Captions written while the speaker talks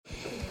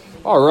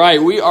All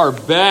right, we are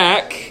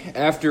back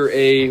after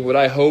what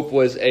I hope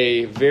was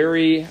a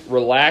very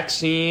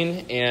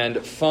relaxing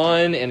and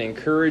fun and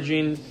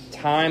encouraging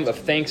time of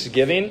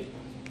Thanksgiving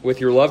with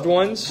your loved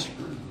ones.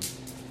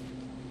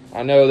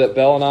 I know that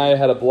Belle and I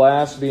had a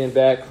blast being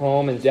back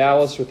home in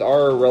Dallas with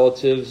our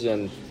relatives,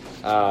 and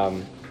it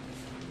was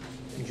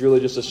really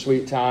just a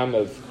sweet time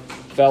of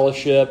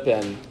fellowship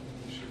and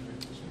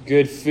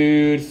good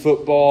food,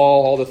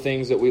 football, all the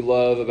things that we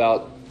love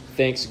about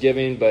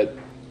Thanksgiving, but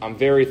I'm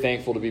very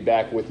thankful to be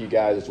back with you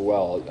guys as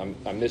well.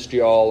 I missed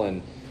you all,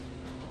 and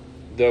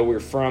though we're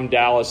from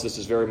Dallas, this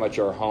is very much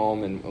our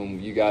home,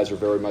 and you guys are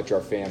very much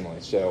our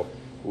family. So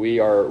we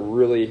are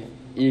really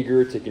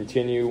eager to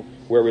continue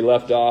where we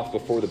left off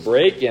before the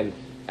break. And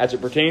as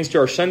it pertains to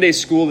our Sunday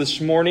school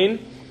this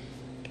morning,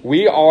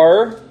 we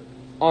are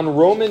on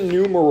Roman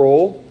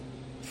numeral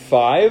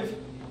 5.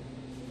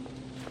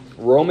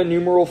 Roman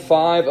numeral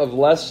 5 of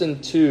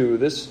Lesson 2.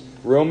 This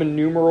Roman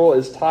numeral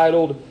is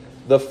titled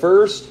The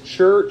First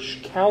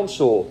Church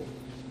Council.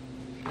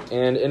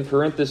 And in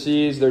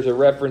parentheses, there's a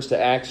reference to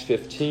Acts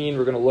 15.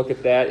 We're going to look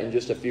at that in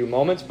just a few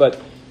moments.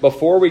 But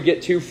before we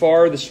get too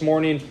far this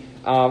morning,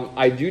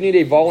 I do need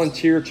a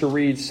volunteer to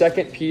read 2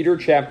 Peter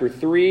chapter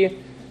 3,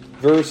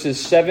 verses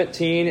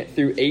 17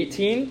 through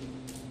 18.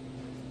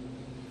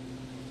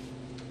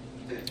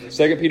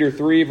 2 Peter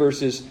 3,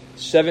 verses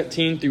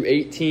 17 through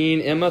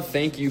 18. Emma,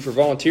 thank you for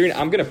volunteering.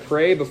 I'm going to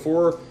pray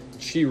before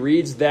she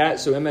reads that.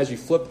 So Emma, as you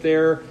flip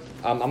there,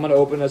 I'm going to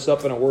open us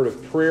up in a word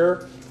of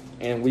prayer,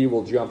 and we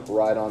will jump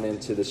right on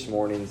into this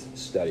morning's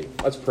study.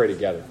 Let's pray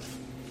together.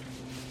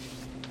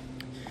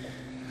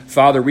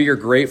 Father, we are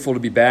grateful to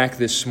be back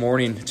this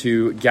morning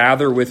to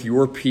gather with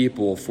your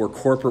people for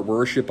corporate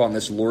worship on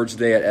this Lord's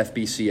Day at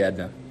FBC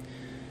Edna.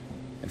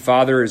 And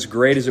Father, as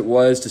great as it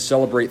was to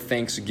celebrate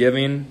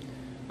Thanksgiving,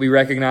 we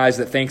recognize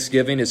that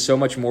Thanksgiving is so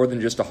much more than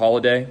just a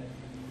holiday.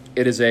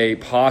 It is a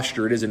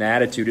posture, it is an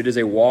attitude, it is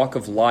a walk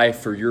of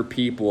life for your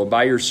people. And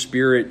by your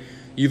Spirit,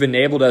 you've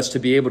enabled us to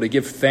be able to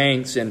give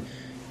thanks in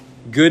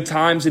good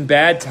times and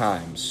bad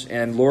times.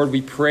 And Lord,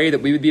 we pray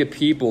that we would be a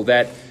people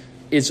that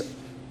is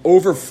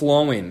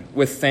overflowing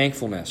with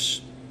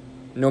thankfulness,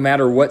 no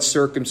matter what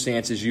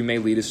circumstances you may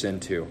lead us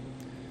into.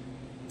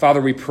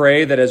 Father, we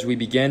pray that as we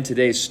begin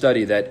today's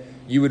study, that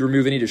you would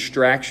remove any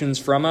distractions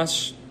from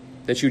us,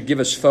 that you would give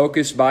us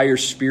focus by your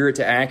Spirit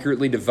to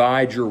accurately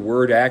divide your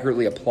word, to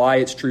accurately apply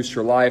its truths to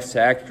our life,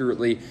 to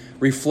accurately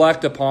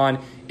reflect upon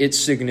its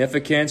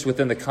significance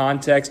within the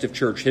context of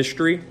church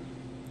history.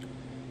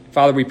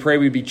 Father, we pray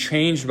we'd be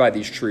changed by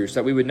these truths,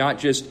 that we would not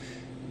just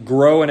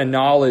grow in a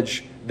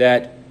knowledge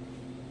that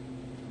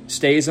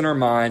stays in our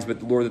minds,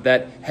 but Lord,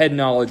 that head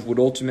knowledge would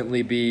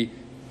ultimately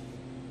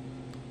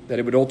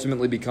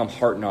become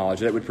heart knowledge,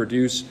 that it would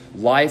produce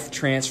life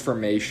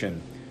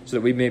transformation, so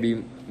that we may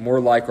be more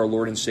like our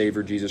Lord and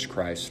Savior, Jesus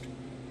Christ.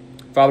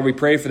 Father, we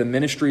pray for the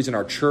ministries in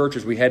our church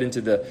as we head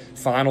into the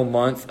final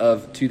month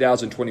of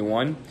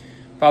 2021.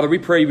 Father, we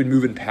pray you would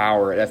move in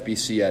power at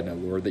FBC Edna,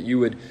 Lord, that you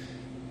would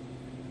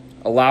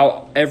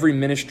allow every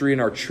ministry in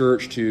our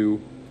church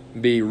to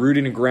be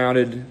rooted and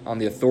grounded on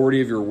the authority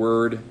of your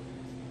word,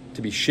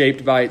 to be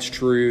shaped by its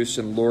truths,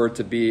 and Lord,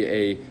 to be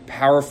a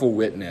powerful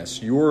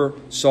witness, your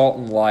salt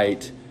and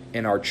light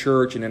in our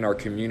church and in our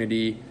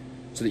community,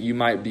 so that you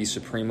might be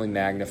supremely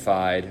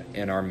magnified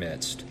in our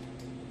midst.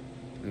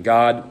 And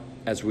God,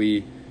 as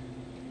we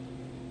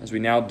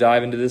now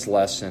dive into this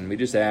lesson, we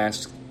just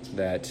ask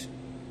that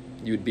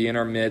you would be in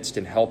our midst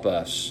and help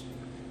us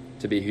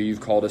to be who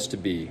you've called us to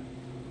be.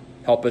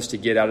 Help us to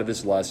get out of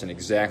this lesson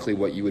exactly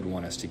what you would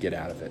want us to get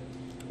out of it.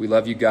 We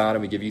love you, God,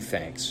 and we give you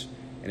thanks.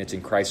 And it's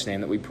in Christ's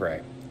name that we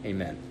pray.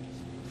 Amen.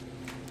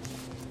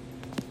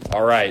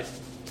 All right.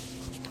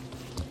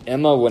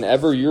 Emma,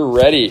 whenever you're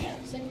ready.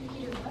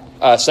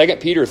 2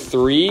 Peter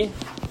 3,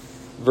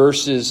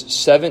 verses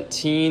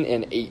 17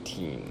 and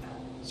 18.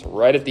 So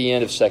right at the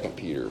end of 2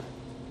 Peter.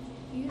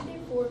 You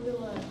therefore,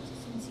 beloved,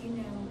 since you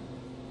know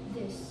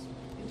this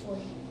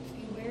beforehand,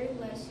 beware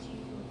lest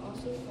you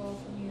also fall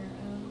from your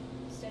own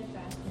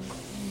steadfastness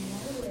and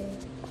run away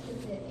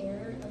with the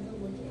error of the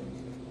wicked,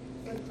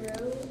 but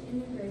grow in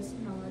the grace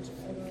and knowledge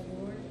of our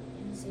Lord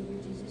and Savior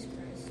Jesus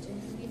Christ, to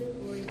whom be the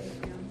glory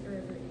both now and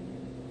forever.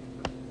 Amen.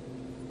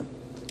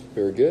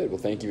 Very good. Well,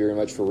 thank you very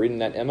much for reading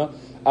that, Emma.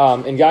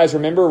 And guys,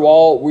 remember,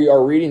 while we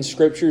are reading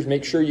scriptures,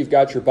 make sure you've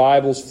got your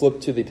Bibles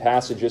flipped to the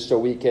passages so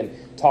we can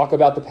talk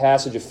about the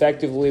passage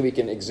effectively. We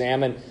can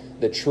examine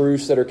the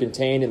truths that are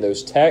contained in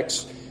those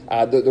texts.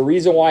 The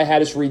reason why I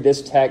had us read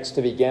this text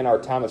to begin our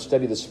time of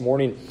study this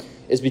morning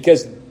is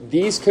because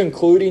these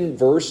concluding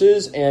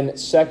verses in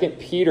 2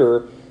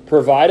 Peter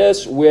provide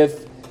us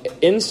with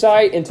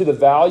insight into the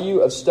value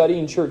of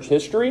studying church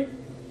history.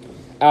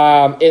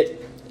 It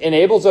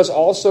enables us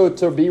also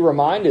to be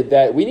reminded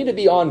that we need to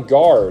be on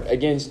guard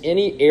against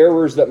any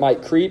errors that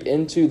might creep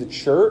into the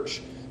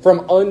church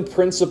from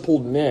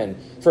unprincipled men,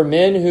 from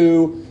men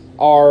who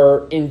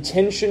are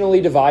intentionally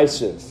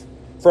divisive,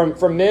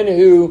 from men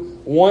who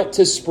want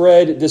to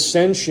spread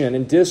dissension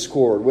and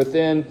discord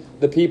within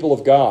the people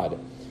of God.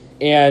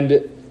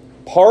 And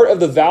part of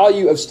the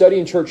value of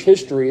studying church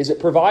history is it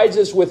provides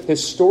us with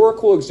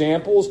historical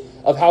examples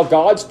of how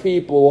God's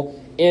people,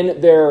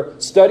 in their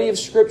study of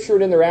Scripture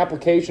and in their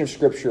application of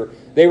Scripture,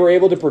 they were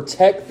able to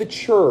protect the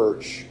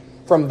church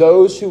from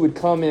those who would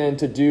come in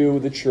to do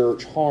the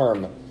church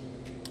harm.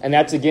 And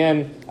that's,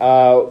 again,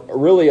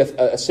 really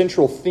a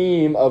central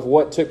theme of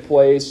what took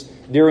place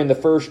during the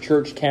first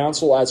church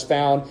council as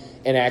found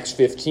in Acts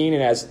 15,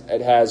 and as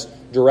it has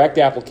direct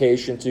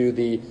application to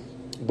the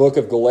book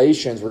of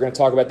Galatians. We're going to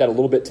talk about that a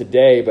little bit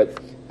today, but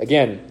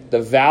again,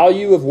 the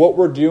value of what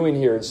we're doing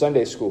here in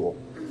Sunday school,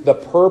 the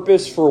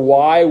purpose for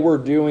why we're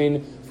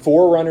doing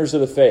Forerunners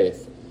of the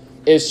Faith,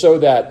 is so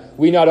that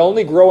we not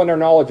only grow in our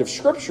knowledge of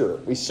Scripture,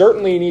 we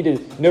certainly need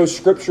to know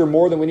Scripture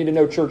more than we need to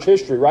know church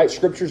history, right?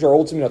 Scripture's our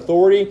ultimate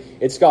authority.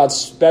 It's God's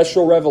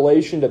special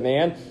revelation to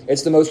man.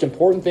 It's the most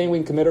important thing we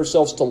can commit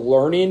ourselves to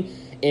learning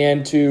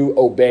and to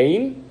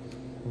obeying.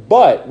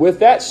 But with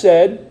that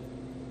said,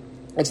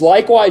 it's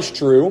likewise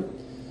true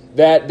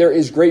that there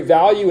is great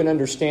value in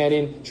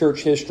understanding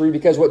church history,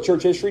 because what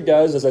church history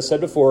does, as I said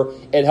before,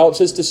 it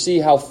helps us to see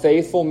how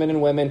faithful men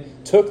and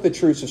women took the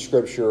truths of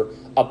Scripture,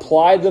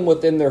 applied them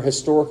within their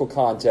historical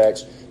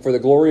context for the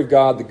glory of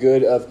God, the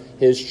good of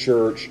His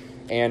church,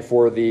 and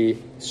for the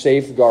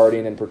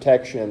safeguarding and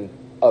protection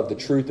of the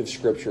truth of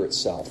Scripture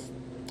itself.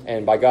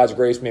 And by God's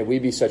grace, may we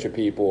be such a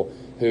people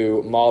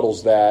who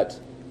models that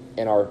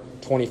in our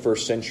 21st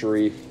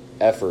century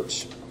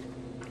efforts.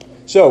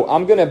 So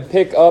I'm going to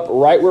pick up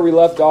right where we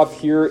left off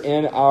here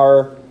in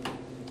our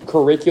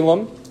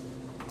curriculum.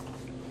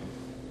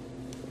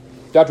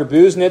 Dr.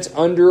 Busenitz,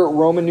 under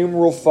Roman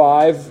numeral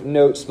 5,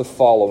 notes the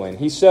following.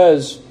 He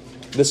says,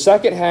 the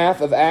second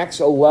half of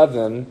Acts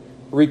 11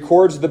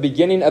 records the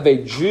beginning of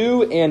a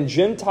Jew and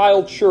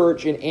Gentile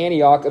church in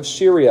Antioch of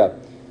Syria.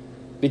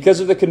 Because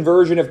of the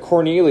conversion of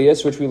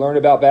Cornelius, which we learned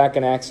about back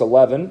in Acts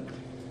 11,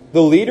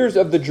 the leaders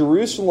of the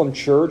Jerusalem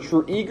church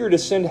were eager to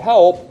send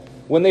help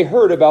when they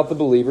heard about the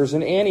believers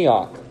in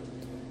Antioch.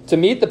 To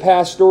meet the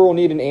pastoral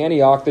need in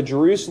Antioch, the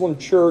Jerusalem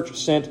church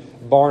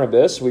sent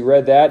Barnabas. We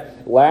read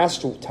that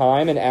last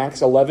time in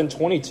Acts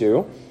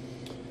 11:22.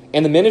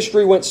 And the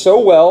ministry went so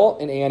well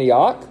in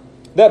Antioch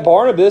that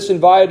Barnabas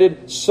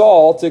invited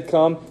Saul to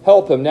come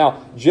help him.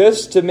 Now,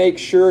 just to make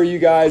sure you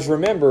guys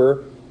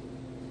remember,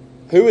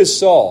 who is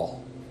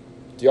Saul?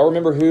 Do y'all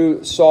remember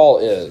who Saul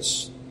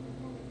is?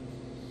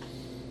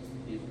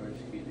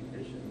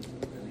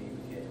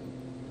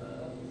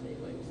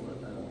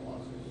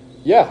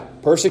 Yeah,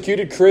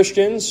 persecuted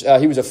Christians.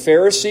 He was a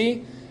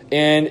Pharisee,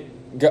 and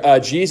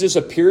Jesus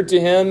appeared to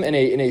him in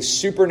a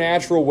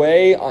supernatural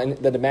way on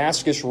the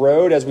Damascus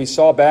Road, as we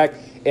saw back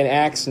in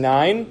Acts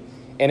 9.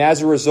 And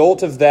as a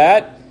result of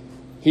that,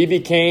 he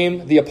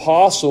became the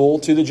apostle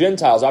to the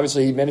Gentiles.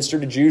 Obviously, he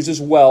ministered to Jews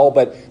as well,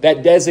 but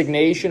that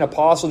designation,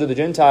 apostle to the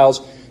Gentiles,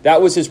 that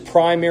was his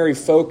primary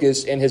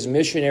focus in his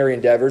missionary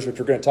endeavors, which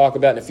we're going to talk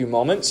about in a few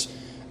moments.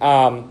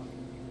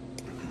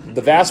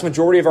 The vast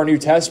majority of our New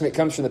Testament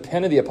comes from the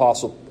pen of the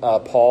Apostle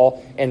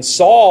Paul. And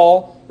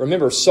Saul,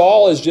 remember,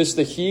 Saul is just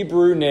the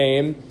Hebrew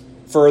name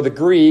for the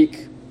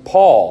Greek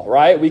Paul,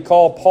 right? We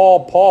call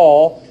Paul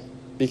Paul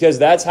because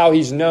that's how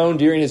he's known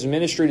during his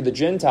ministry to the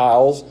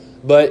Gentiles,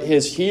 but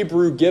his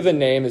Hebrew given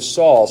name is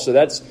Saul. So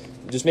that's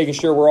just making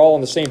sure we're all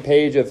on the same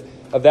page of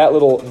that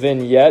little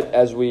vignette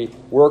as we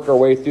work our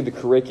way through the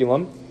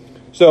curriculum.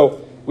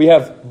 So we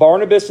have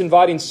Barnabas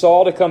inviting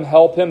Saul to come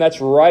help him.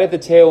 That's right at the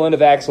tail end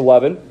of Acts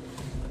 11.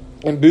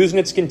 And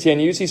Busenitz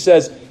continues. He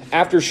says,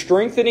 after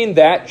strengthening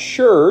that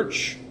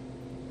church,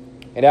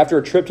 and after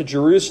a trip to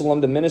Jerusalem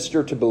to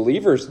minister to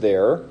believers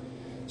there,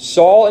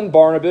 Saul and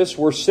Barnabas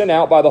were sent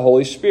out by the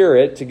Holy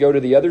Spirit to go to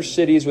the other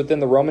cities within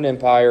the Roman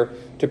Empire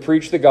to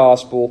preach the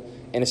gospel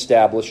and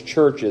establish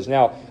churches.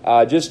 Now,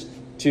 just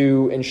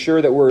to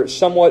ensure that we're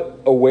somewhat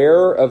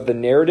aware of the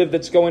narrative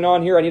that's going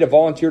on here, I need a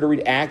volunteer to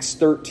read Acts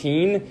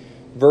 13,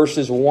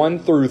 verses 1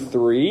 through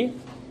 3.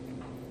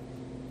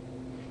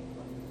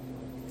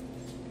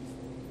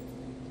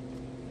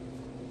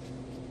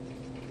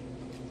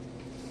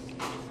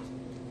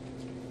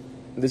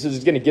 This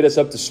is going to get us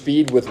up to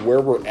speed with where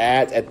we're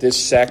at this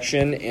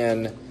section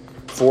in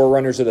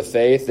Forerunners of the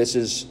Faith. This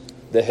is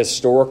the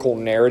historical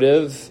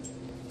narrative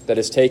that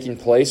is taking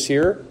place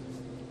here.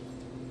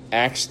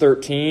 Acts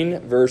 13,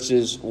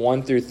 verses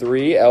 1 through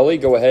 3. Ellie,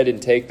 go ahead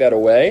and take that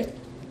away.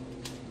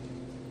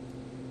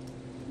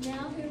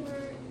 Now there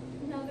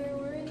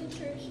were in the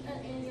church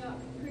at Antioch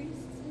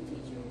priests and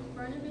teachers,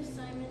 Barnabas,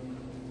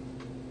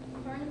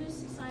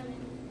 Simon,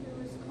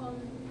 who was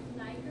called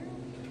Niger.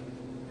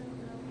 I don't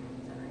know,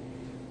 is that right?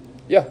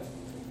 Yeah. Okay.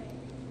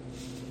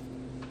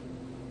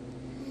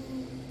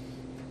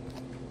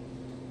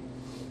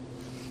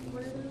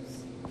 What are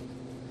those?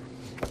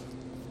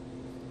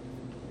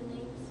 The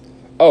names?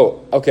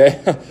 Oh, okay.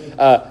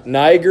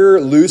 Niger,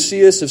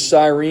 Lucius of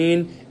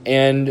Cyrene,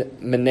 and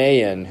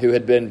Manaen, who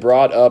had been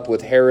brought up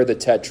with Herod the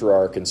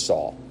Tetrarch and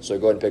Saul. So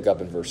go ahead and pick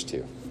up in verse 2.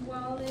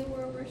 While they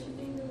were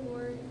worshiping the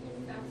Lord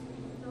and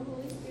fasting, the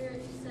Holy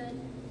Spirit said,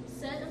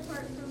 set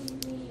apart from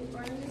me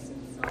Barnabas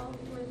and Saul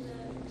for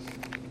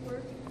the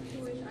work to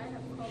which I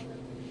have called them.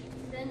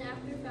 And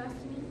after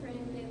fasting and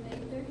praying, they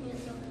laid their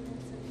hands on them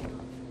and sent them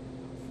off.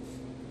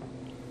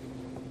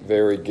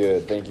 Very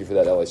good. Thank you for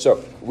that, Ellie.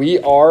 So we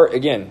are,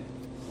 again,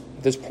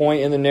 at this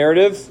point in the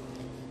narrative,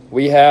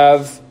 we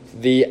have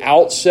the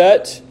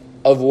outset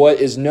of what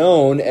is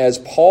known as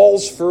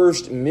Paul's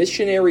first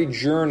missionary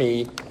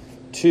journey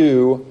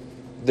to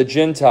the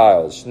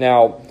Gentiles.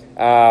 Now,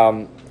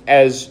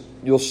 as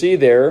you'll see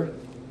there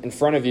in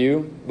front of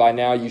you, by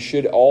now you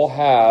should all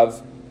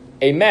have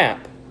a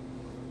map.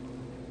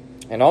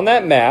 And on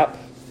that map,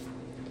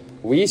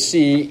 we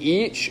see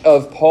each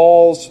of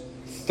Paul's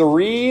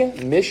 3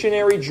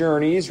 missionary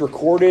journeys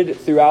recorded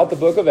throughout the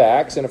book of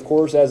Acts, and of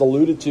course, as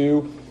alluded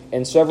to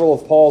in several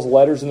of Paul's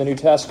letters in the New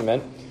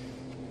Testament.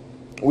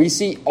 We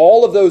see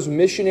all of those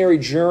missionary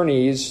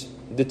journeys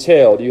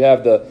detailed. You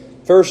have the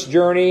first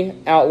journey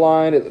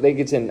outlined. I think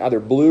it's in either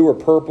blue or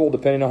purple,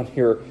 depending on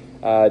your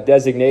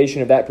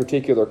designation of that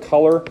particular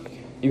color.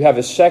 You have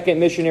a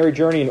second missionary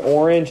journey in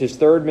orange, his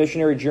third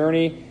missionary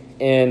journey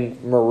in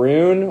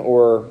maroon,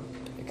 or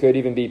it could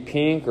even be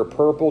pink or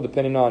purple,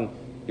 depending on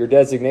your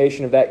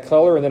designation of that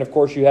color. And then, of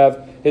course, you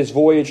have his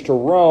voyage to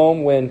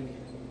Rome when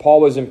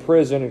Paul was in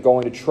prison and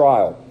going to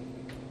trial.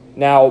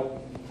 Now,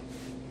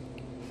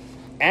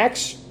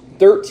 Acts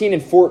 13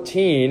 and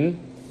 14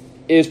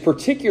 is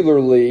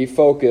particularly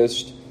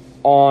focused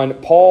on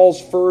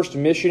Paul's first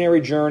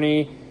missionary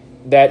journey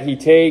that he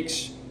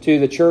takes to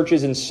the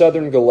churches in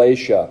southern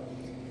Galatia.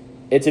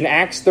 It's in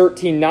Acts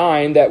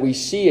 13:9 that we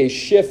see a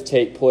shift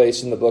take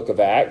place in the book of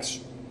Acts.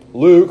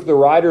 Luke, the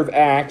writer of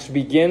Acts,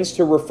 begins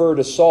to refer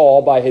to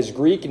Saul by his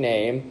Greek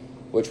name,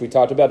 which we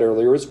talked about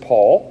earlier, as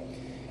Paul.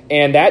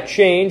 And that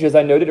change, as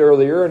I noted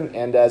earlier,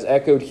 and as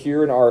echoed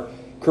here in our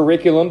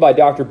curriculum by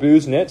Dr.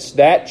 Buznitz,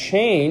 that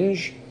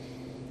change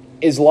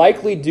is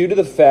likely due to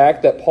the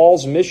fact that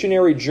Paul's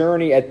missionary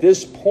journey at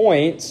this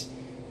point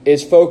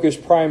is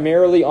focused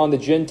primarily on the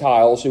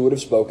Gentiles who would have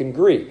spoken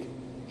Greek.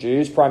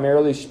 Jews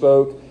primarily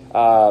spoke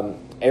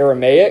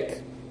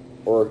Aramaic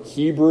or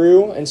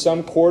Hebrew in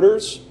some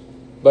quarters,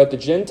 but the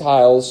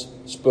Gentiles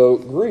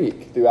spoke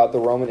Greek throughout the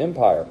Roman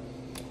Empire.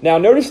 Now,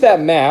 notice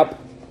that map.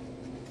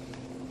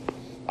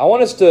 I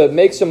want us to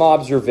make some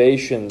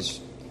observations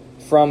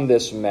from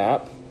this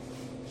map.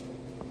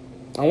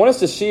 I want us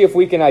to see if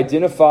we can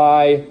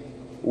identify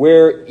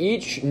where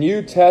each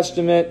New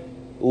Testament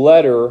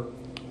letter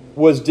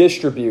was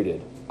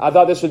distributed. I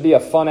thought this would be a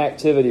fun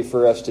activity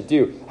for us to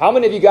do. How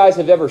many of you guys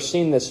have ever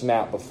seen this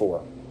map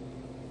before?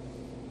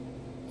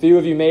 A few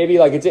of you maybe.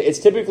 Like it's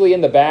typically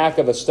in the back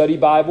of a study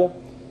Bible.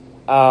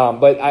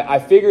 But I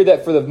figured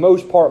that for the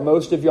most part,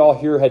 most of y'all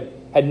here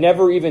had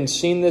never even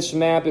seen this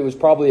map. It was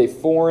probably a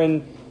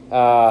foreign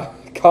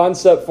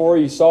concept for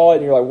you. You saw it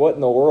and you're like, what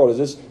in the world? Is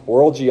this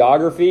world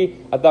geography?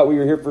 I thought we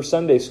were here for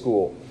Sunday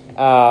school.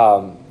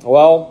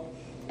 Well,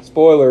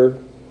 spoiler,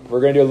 we're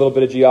going to do a little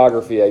bit of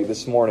geography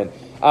this morning.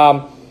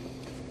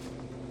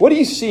 What do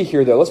you see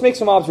here, though? Let's make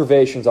some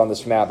observations on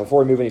this map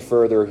before we move any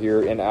further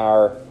here in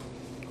our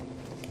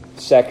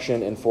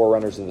section in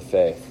Forerunners of the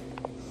Faith.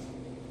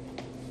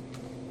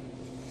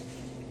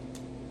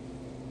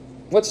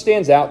 What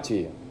stands out to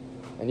you?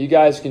 And you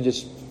guys can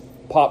just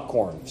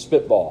popcorn,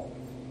 spitball.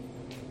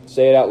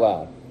 Say it out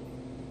loud.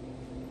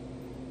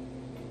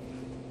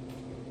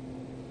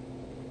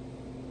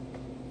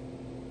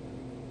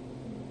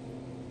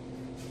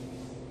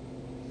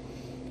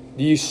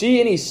 Do you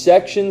see any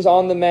sections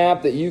on the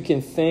map that you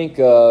can think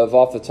of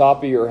off the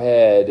top of your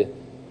head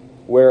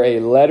where a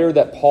letter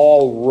that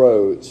Paul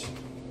wrote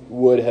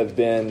would have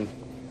been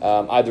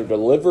either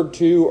delivered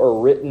to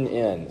or written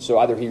in? So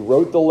either he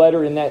wrote the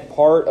letter in that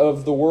part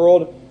of the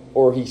world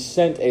or he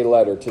sent a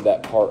letter to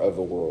that part of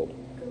the world.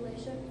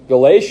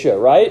 Galatia,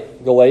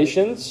 right?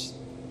 Galatians.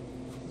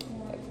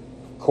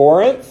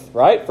 Corinth,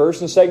 right?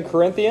 1st and 2nd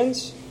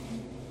Corinthians.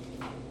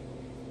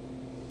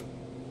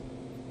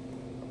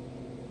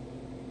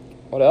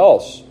 What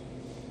else?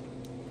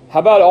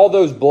 How about all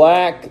those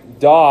black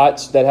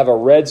dots that have a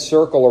red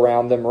circle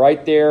around them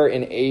right there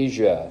in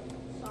Asia?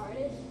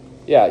 Sardis.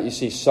 Yeah, you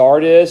see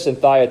Sardis and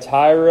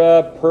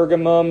Thyatira,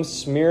 Pergamum,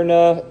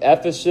 Smyrna,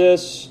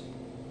 Ephesus,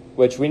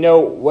 which we know,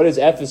 what does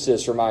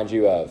Ephesus remind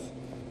you of?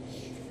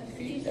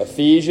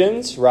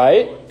 Ephesians,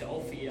 right?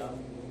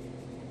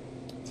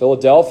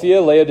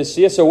 Philadelphia,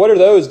 Laodicea. So what are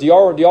those? Do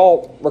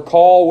y'all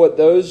recall what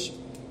those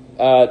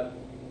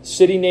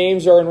city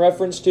names are in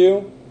reference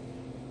to?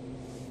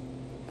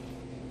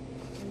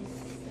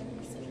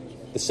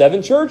 The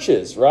 7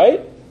 churches,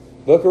 right?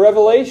 Book of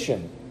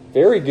Revelation.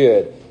 Very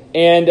good.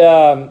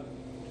 And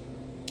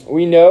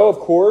we know, of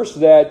course,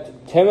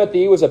 that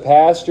Timothy was a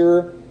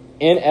pastor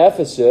in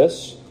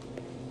Ephesus,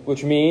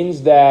 which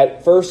means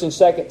that 1st and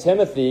 2nd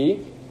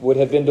Timothy would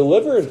have been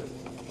delivered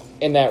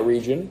in that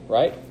region,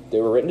 right?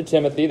 They were written to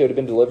Timothy. They would have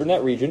been delivered in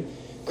that region.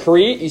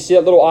 Crete, you see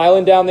that little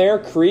island down there?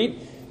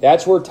 Crete,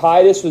 that's where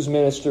Titus was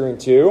ministering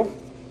to.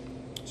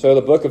 So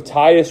the book of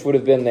Titus would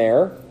have been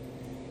there.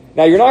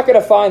 Now, you're not going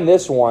to find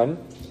this one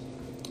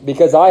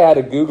because I had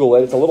to Google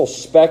it. It's a little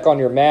speck on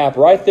your map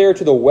right there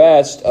to the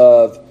west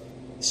of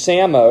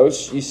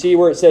Samos. You see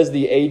where it says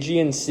the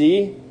Aegean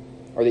Sea?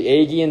 or the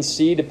Aegean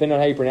Sea, depending on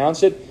how you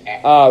pronounce it.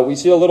 We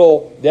see a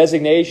little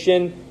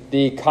designation,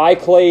 the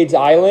Cyclades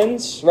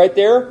Islands, right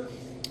there.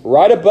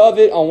 Right above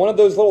it, on one of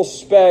those little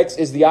specks,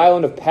 is the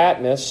island of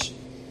Patmos,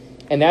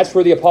 and that's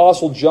where the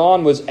Apostle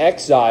John was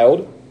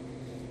exiled.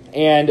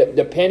 And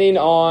depending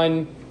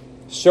on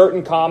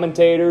certain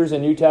commentators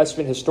and New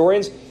Testament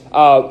historians,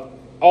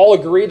 all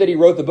agree that he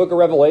wrote the book of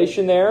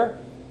Revelation there.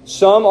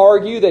 Some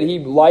argue that he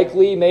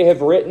likely may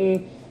have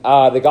written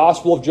the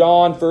Gospel of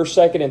John,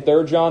 1st, 2nd, and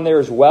 3rd John there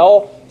as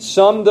well.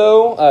 Some,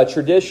 though,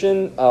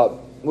 tradition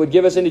would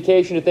give us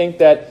indication to think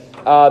that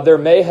there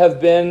may have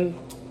been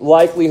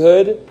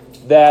likelihood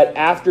that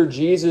after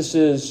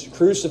Jesus'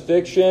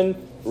 crucifixion,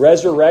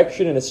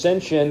 resurrection, and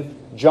ascension,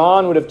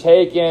 John would have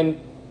taken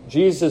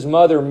Jesus'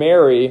 mother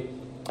Mary,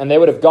 and they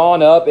would have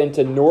gone up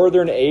into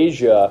northern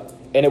Asia,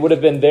 and it would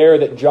have been there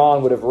that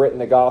John would have written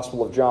the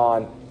Gospel of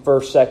John,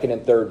 1st, 2nd,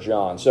 and 3rd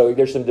John. So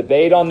there's some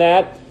debate on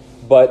that,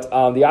 but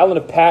the island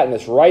of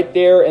Patmos, right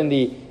there in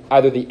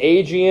either the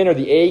Aegean or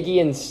the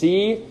Aegean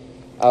Sea,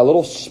 a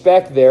little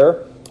speck there.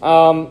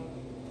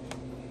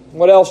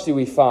 What else do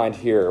we find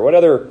here? What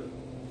other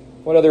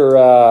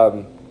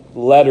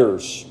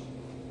letters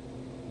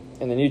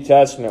in the New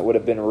Testament would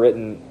have been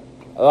written?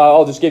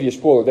 I'll just give you a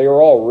spoiler. They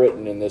were all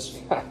written in this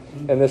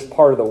in this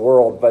part of the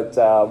world. But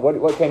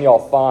what can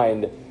y'all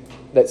find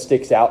that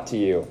sticks out to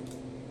you?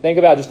 Think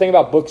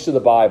about books of the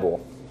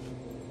Bible.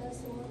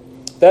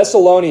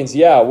 Thessalonians,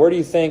 yeah. Where do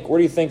you think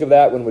of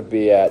that one would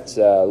be at,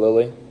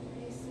 Lily?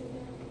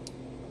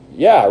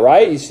 Yeah,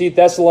 right. You see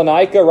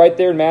Thessalonica right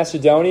there in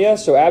Macedonia.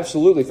 So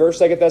absolutely,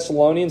 1st, 2nd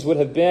Thessalonians would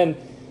have been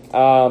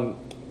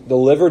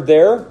delivered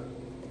there.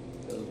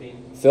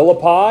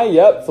 Philippi,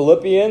 yep,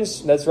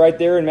 Philippians, that's right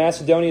there in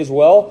Macedonia as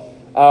well.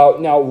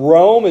 Now,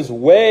 Rome is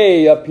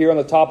way up here on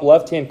the top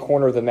left-hand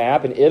corner of the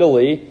map in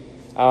Italy.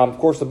 Of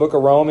course, the book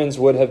of Romans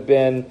would have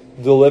been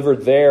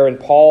delivered there. And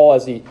Paul,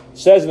 as he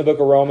says in the book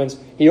of Romans,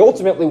 he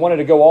ultimately wanted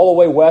to go all the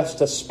way west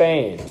to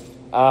Spain.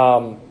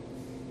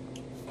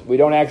 We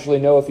don't actually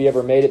know if he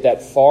ever made it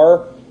that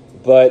far,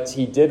 but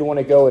he did want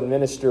to go and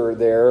minister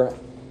there.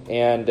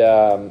 And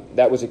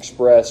that was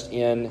expressed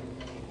in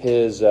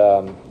his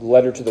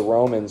letter to the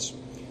Romans.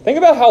 Think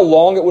about how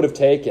long it would have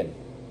taken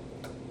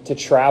to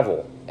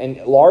travel, and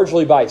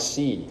largely by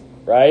sea,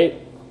 right?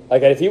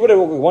 Like if he would have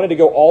wanted to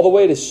go all the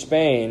way to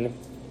Spain,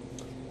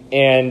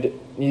 and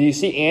you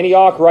see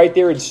Antioch right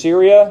there in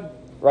Syria,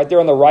 right there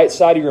on the right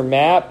side of your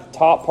map,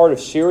 top part of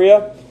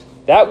Syria,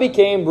 that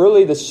became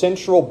really the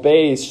central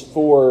base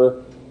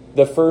for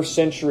the first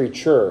century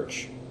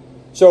church.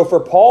 So for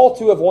Paul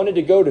to have wanted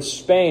to go to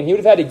Spain, he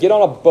would have had to get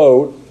on a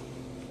boat,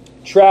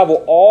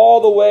 travel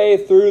all the way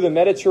through the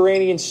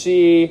Mediterranean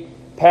Sea,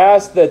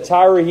 past the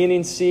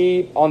Tyrrhenian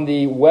Sea on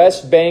the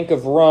west bank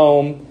of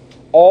Rome,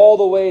 all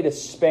the way to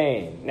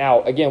Spain.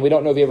 Now, again, we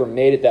don't know if he ever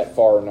made it that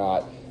far or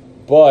not,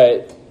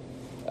 but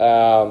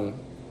that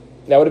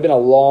would have been a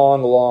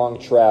long, long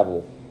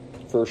travel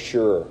for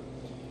sure.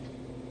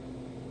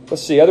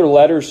 Let's see, other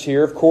letters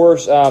here. Of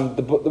course, where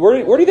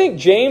do you think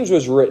James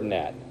was written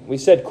at? We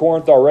said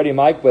Corinth already,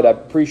 Mike, but I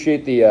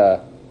appreciate the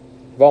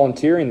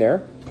volunteering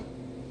there.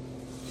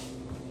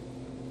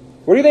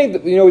 What do you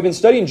think? We've been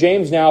studying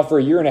James now for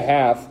a year and a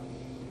half.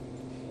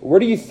 Where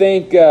do you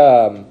think?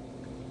 Where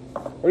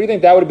do you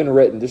think that would have been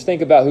written? Just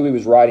think about who he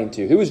was writing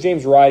to. Who was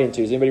James writing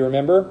to? Does anybody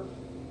remember?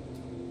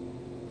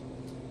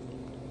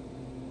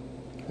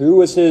 Who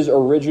was his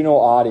original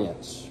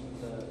audience?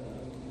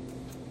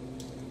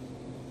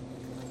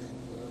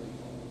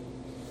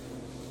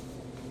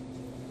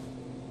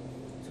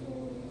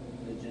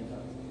 The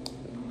Gentiles.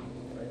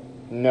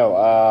 Right?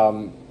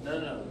 No.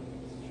 No.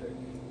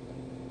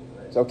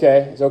 It's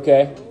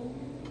okay.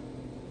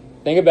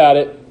 Think about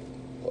it.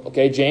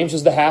 Okay, James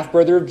is the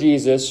half-brother of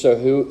Jesus, so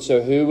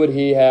who would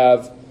he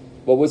have?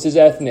 What was his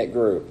ethnic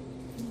group?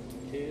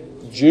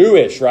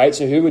 Jewish, right?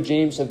 So who would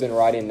James have been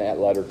writing that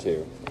letter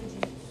to?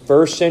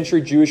 First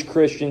century Jewish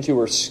Christians who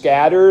were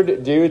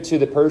scattered due to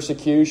the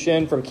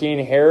persecution from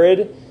King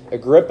Herod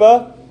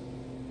Agrippa.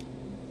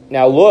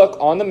 Now look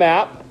on the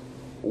map.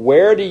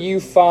 Where do you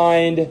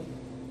find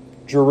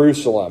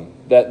Jerusalem?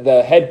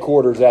 The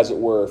headquarters, as it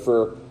were,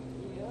 for...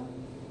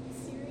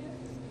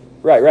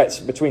 Right.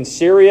 So between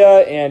Syria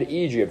and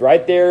Egypt,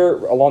 right there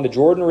along the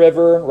Jordan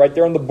River, right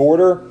there on the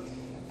border,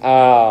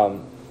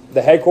 the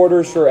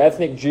headquarters for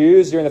ethnic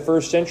Jews during the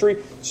first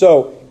century.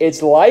 So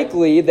it's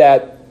likely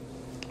that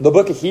the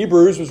book of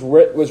Hebrews was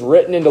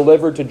written and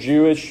delivered to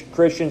Jewish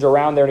Christians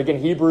around there. And again,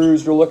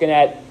 Hebrews, you're looking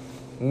at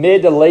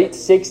mid to late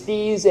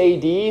 60s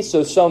AD,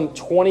 so some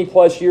 20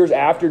 plus years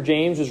after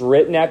James was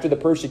written, after the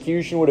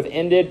persecution would have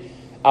ended.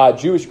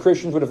 Jewish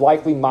Christians would have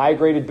likely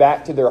migrated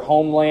back to their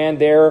homeland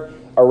there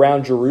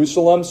around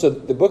Jerusalem. So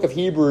the book of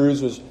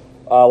Hebrews was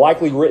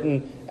likely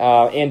written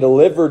and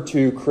delivered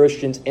to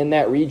Christians in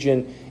that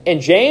region. And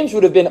James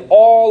would have been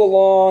all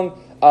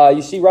along,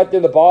 you see right there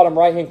in the bottom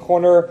right-hand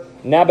corner,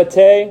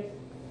 Nabateh.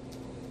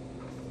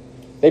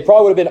 They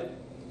probably would have been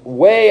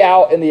way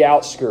out in the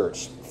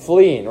outskirts,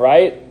 fleeing,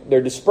 right?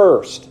 They're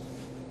dispersed.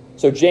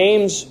 So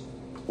James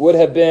would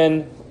have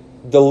been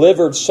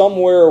delivered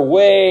somewhere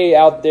way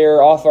out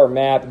there off our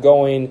map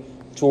going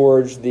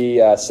towards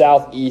the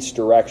southeast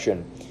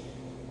direction.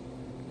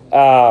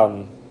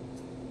 1st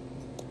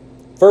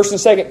and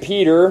 2nd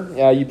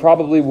Peter, you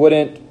probably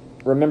wouldn't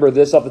remember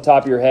this off the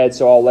top of your head,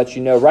 so I'll let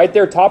you know. Right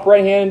there, top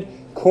right-hand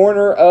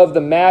corner of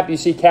the map, you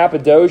see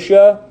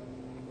Cappadocia,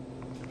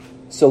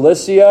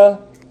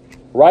 Cilicia.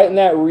 Right in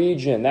that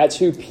region, that's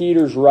who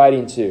Peter's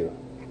writing to.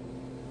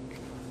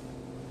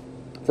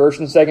 1st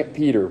and 2nd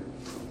Peter.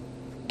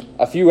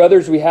 A few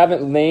others we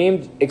haven't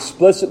named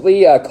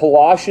explicitly,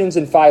 Colossians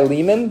and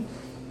Philemon.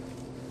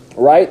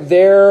 Right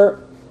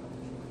there,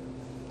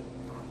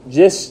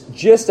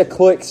 just a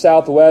click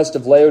southwest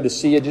of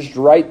Laodicea, just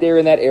right there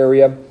in that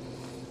area.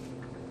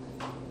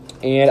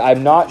 And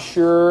I'm not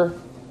sure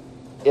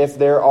if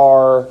there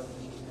are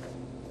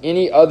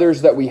any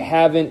others that we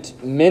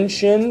haven't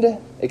mentioned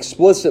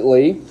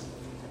explicitly.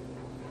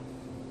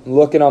 I'm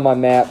looking on my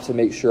map to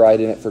make sure I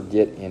didn't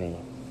forget any.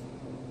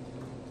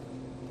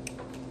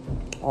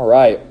 All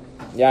right.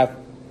 Yeah,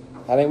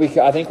 I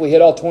think we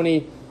hit all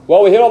 20.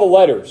 Well, we hit all the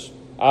letters.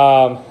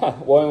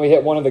 Well, we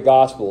hit one of the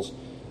Gospels.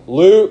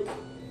 Luke,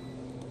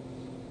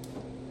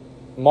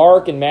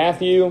 Mark, and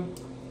Matthew.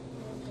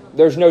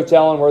 There's no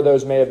telling where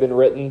those may have been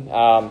written.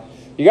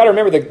 You got to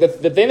remember,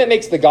 the thing that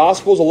makes the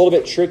Gospels a little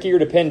bit trickier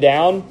to pin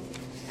down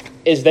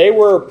is they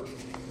were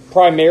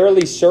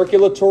primarily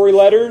circulatory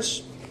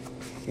letters,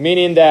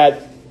 meaning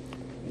that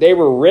they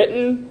were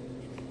written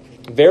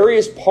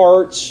various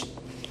parts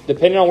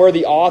depending on where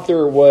the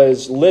author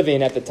was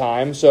living at the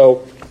time.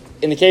 So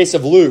in the case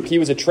of Luke, he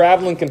was a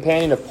traveling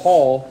companion of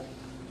Paul.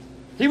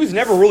 He was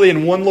never really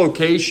in one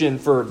location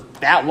for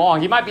that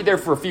long. He might be there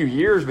for a few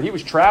years, but he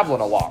was traveling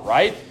a lot,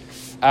 right?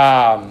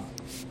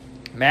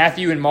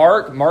 Matthew and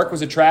Mark. Mark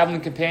was a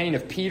traveling companion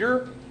of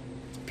Peter.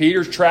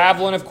 Peter's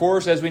traveling, of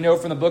course, as we know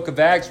from the book of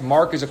Acts.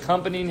 Mark is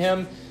accompanying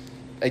him.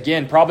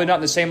 Again, probably not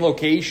in the same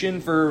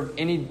location for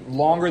any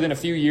longer than a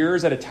few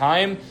years at a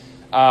time.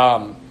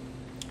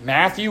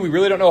 Matthew, we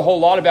really don't know a whole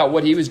lot about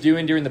what he was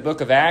doing during the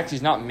book of Acts.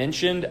 He's not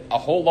mentioned a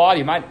whole lot.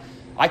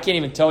 I can't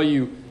even tell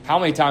you how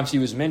many times he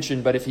was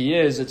mentioned, but if he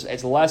is,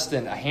 it's less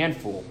than a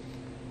handful.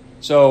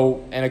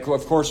 So, and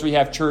of course, we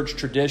have church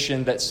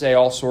tradition that say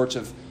all sorts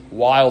of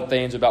wild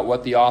things about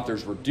what the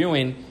authors were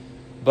doing,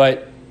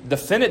 but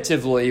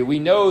definitively, we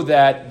know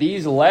that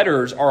these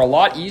letters are a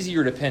lot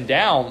easier to pin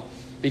down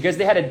because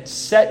they had a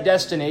set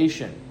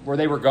destination where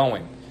they were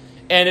going.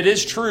 And it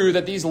is true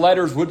that these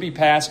letters would be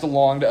passed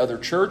along to other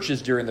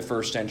churches during the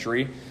first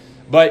century,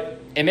 but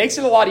it makes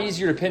it a lot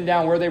easier to pin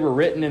down where they were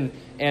written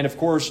and of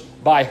course,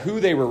 by who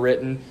they were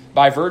written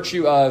by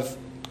virtue of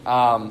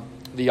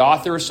the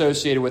author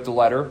associated with the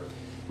letter.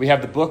 We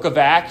have the book of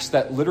Acts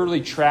that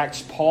literally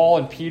tracks Paul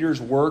and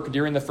Peter's work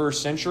during the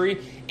first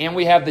century, and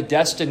we have the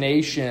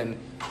destination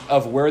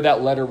of where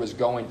that letter was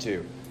going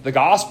to. The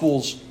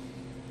Gospels,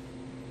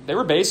 they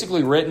were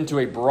basically written to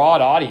a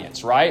broad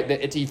audience, right?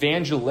 It's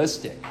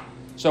evangelistic.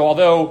 So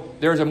although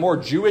there's a more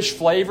Jewish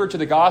flavor to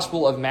the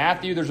Gospel of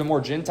Matthew, there's a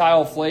more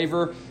Gentile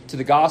flavor to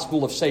the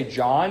Gospel of, say,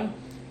 John,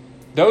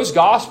 those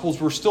Gospels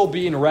were still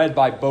being read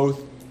by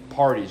both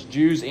parties,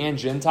 Jews and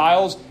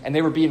Gentiles, and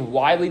they were being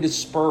widely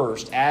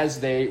dispersed as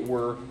they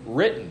were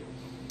written.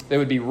 They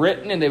would be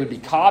written and they would be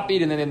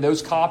copied, and then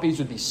those copies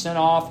would be sent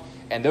off,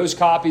 and those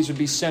copies would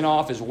be sent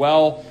off as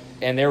well.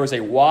 And there was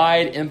a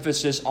wide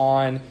emphasis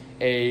on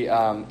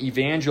a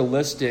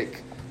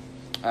evangelistic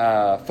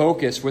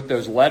focus with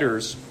those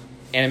letters,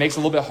 and it makes it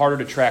a little bit harder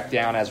to track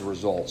down as a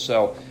result.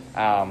 So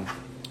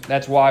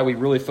that's why we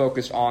really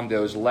focus on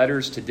those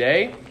letters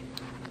today.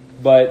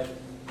 But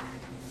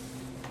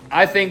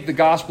I think the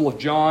Gospel of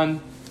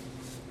John,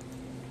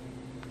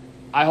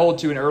 I hold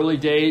to an early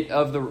date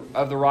of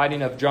the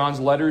writing of John's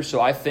letters,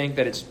 so I think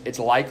that it's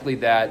likely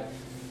that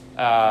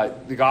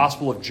the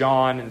Gospel of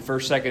John and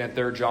 1st, 2nd, and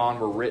 3rd John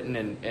were written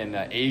in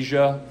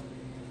Asia,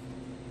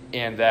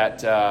 and that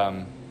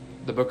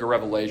the book of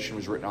Revelation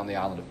was written on the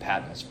island of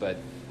Patmos. But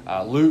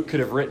Luke could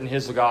have written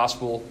his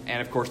Gospel,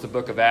 and of course the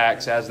book of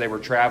Acts as they were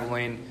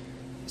traveling.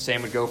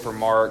 Same would go for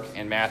Mark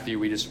and Matthew.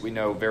 We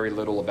know very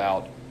little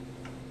about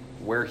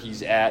where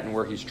he's at and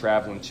where he's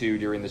traveling to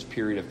during this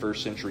period of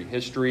first century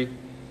history.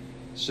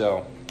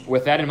 So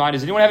with that in mind,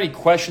 does anyone have any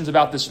questions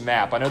about this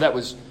map? I know that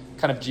was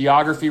kind of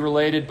geography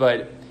related,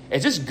 but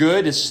it's just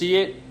good to see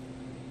it.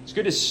 It's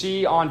good to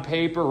see on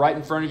paper right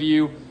in front of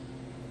you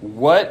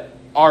what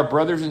our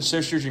brothers and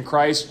sisters in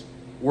Christ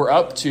were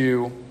up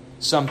to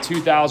some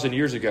 2,000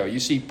 years ago. You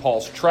see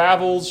Paul's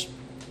travels.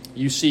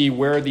 You see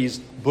where these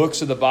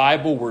books of the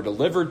Bible were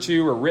delivered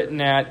to or written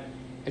at.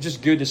 It's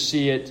just good to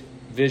see it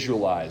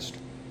visualized.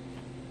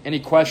 Any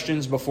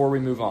questions before we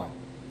move on?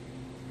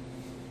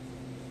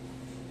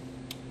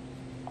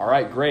 All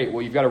right, great.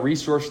 Well, you've got a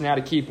resource now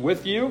to keep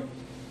with you.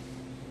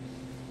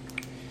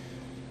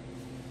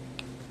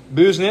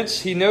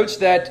 Busenitz, he notes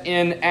that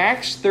in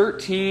Acts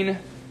 13,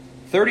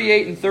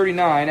 38 and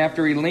 39,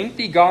 after a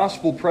lengthy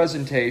gospel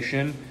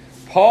presentation,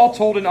 Paul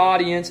told an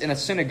audience in a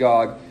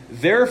synagogue,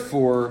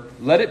 "Therefore,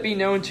 let it be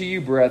known to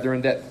you,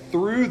 brethren, that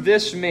through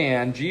this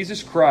man,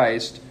 Jesus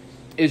Christ,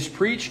 is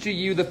preached to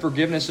you the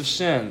forgiveness of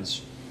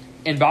sins.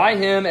 And by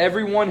him,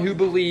 everyone who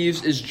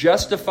believes is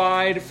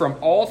justified from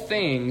all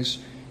things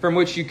from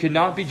which you could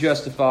not be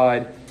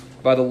justified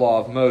by the law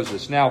of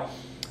Moses. Now,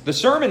 the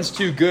sermon's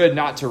too good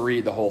not to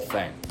read the whole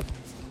thing.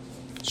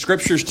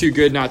 Scripture's too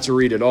good not to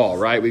read at all,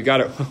 right?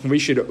 We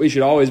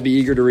should always be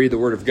eager to read the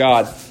Word of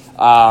God.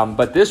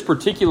 But this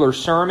particular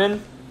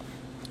sermon,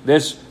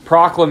 this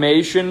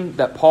proclamation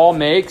that Paul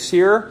makes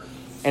here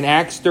in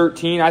Acts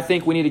 13, I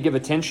think we need to give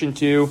attention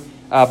to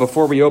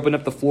before we open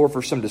up the floor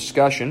for some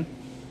discussion.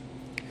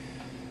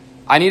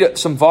 I need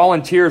some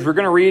volunteers. We're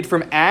going to read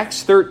from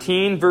Acts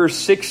 13, verse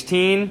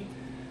 16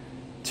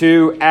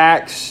 to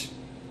Acts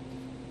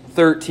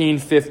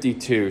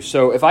 13:52.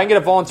 So if I can get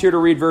a volunteer to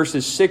read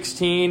verses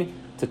 16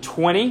 to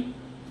 20,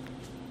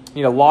 I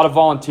need a lot of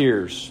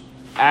volunteers.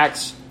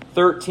 Acts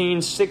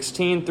 13,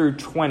 16 through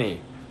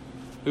 20.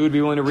 Who would be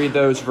willing to read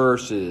those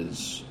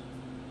verses?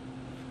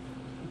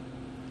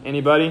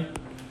 Anybody?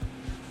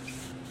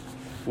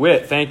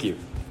 Whit, thank you.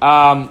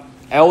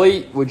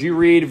 Ellie, would you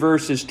read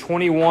verses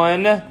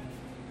 21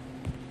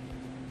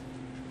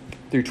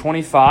 through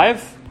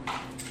 25?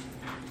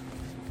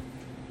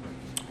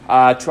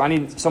 I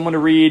need someone to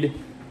read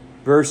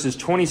verses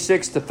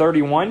 26 to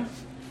 31.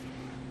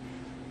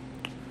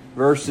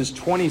 Verses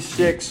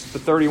 26 to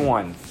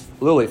 31.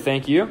 Lily,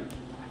 thank you.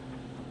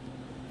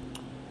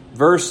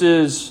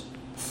 Verses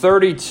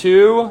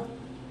 32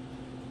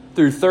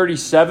 through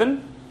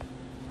 37.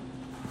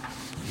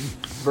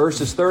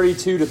 Verses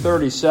 32 to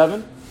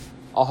 37.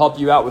 I'll help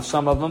you out with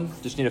some of them.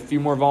 Just need a few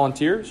more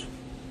volunteers.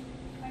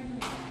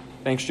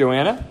 Thanks,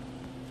 Joanna.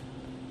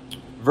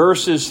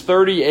 Verses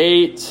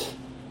 38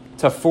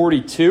 to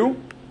 42.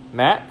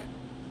 Mac.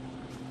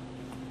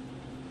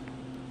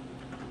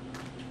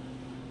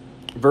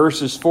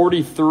 Verses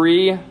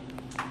 43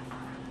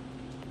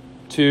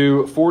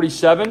 to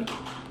 47.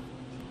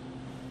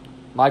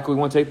 Michael, you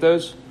want to take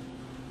those?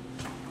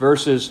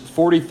 Verses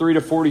 43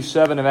 to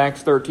 47 of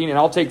Acts 13. And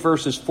I'll take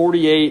verses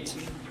 48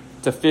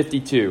 to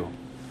 52.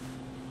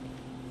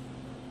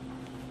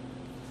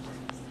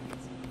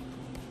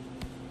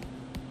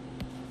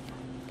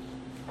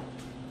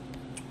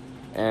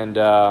 And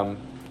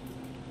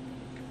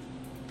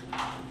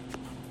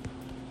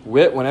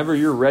Whit, whenever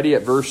you're ready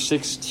at verse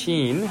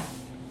 16,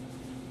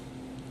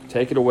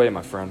 take it away,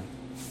 my friend.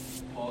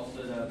 Paul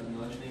stood up and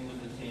motioning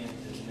with his hand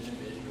to the men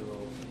of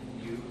Israel,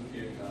 and you who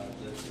fear God,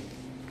 listen.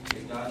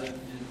 The God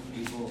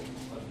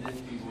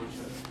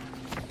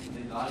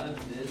of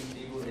this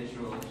people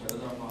Israel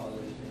chose our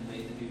fathers and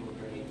made the people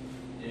great,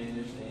 during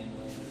their stay in the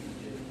land of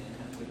Egypt,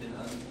 and with an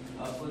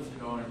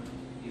uplifted arm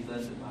he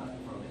led them out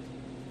from it.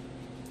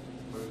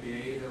 For a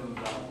period of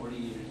about 40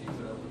 years he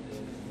put up with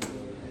them in the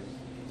wilderness.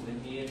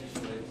 When he had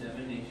destroyed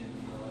 7 nations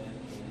in the land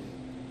of Canaan,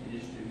 he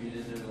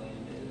distributed their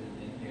land as an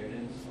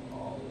inheritance,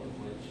 all of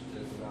which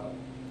took about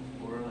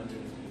 450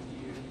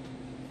 years.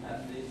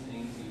 After these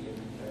things he gave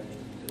them journeys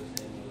until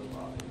Samuel the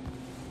prophet.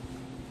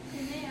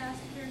 And they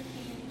asked their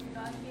king, and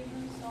God gave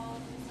them Saul,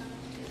 the son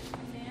of Kish, a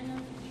man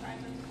of the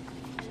tribe of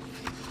Benjamin,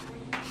 before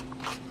him.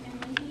 And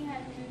when he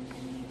had moved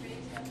him, he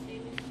raised up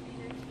David to be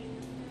their king,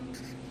 of whom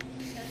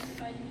he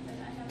testified that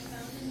I have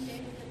found in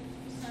David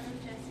the son of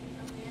Jesse,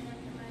 a man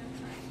after my own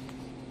heart,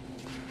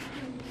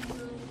 who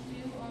will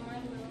do all my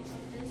will.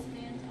 Of this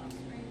man's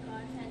offspring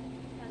God has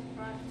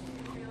brought to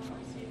Israel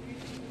our Savior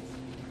Jesus,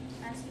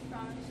 as he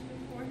promised.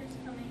 Before his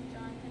coming,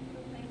 John had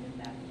proclaimed a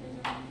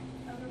baptism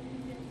of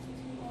repentance to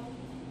all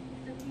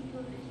the people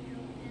of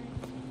Israel. And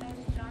as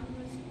John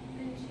was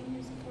finishing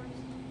his course,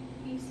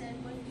 he said,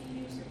 "What do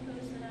you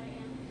suppose that I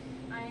am?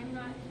 I am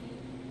not he.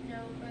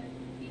 No, but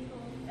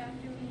behold,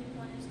 after me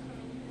one is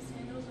coming, the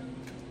sandals of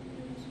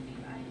whose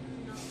feet I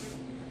am not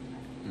worthy to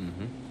untie."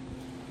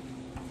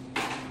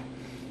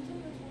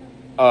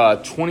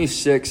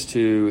 26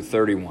 to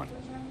 31.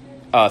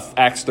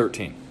 Acts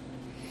 13.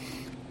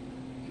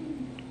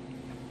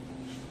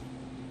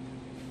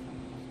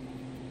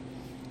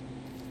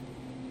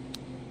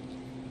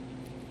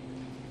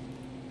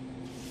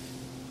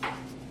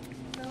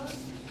 Fellow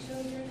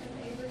children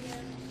of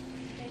Abraham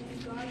and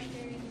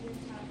God-fearing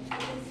Gentiles,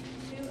 it is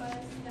to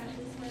us that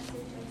this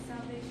message of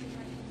salvation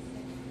has been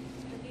sent.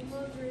 The people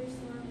of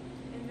Jerusalem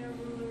and their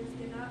rulers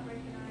did not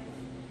recognize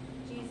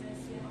Jesus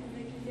yet, and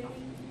they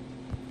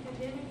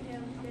condemning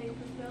him, they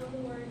fulfilled the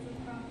words of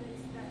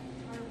prophets that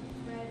are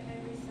read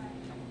every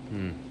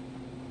Sabbath.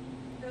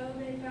 Though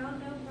they found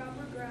no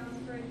proper grounds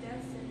for a death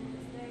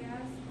sentence, they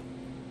asked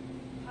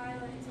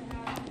Pilate to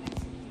have him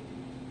executed.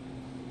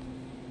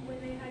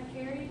 When they had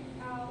carried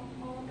out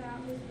all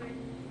that was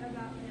written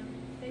about him,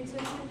 they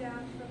took him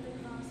down from the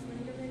cross,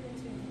 laid him in the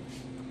tomb.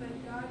 But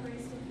God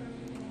raised him from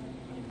the dead,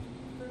 and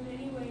for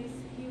many ways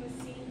he was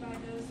seen by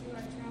those who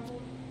had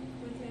traveled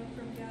with him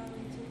from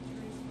Galilee to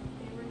Jerusalem.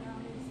 They were now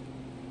his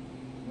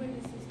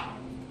witnesses.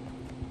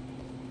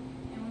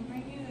 And we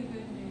bring you the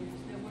good news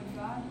that what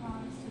God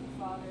promised to the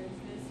fathers,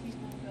 this he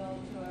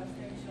fulfilled to us,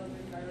 their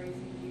children, by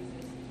raising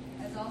Jesus.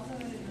 As also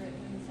it is written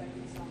in the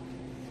second Psalm,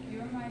 "You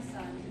are my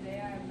son,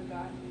 today I have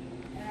begotten you."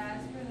 And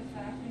as for the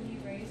fact that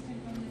he raised him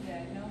from the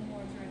dead, no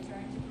more to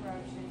return to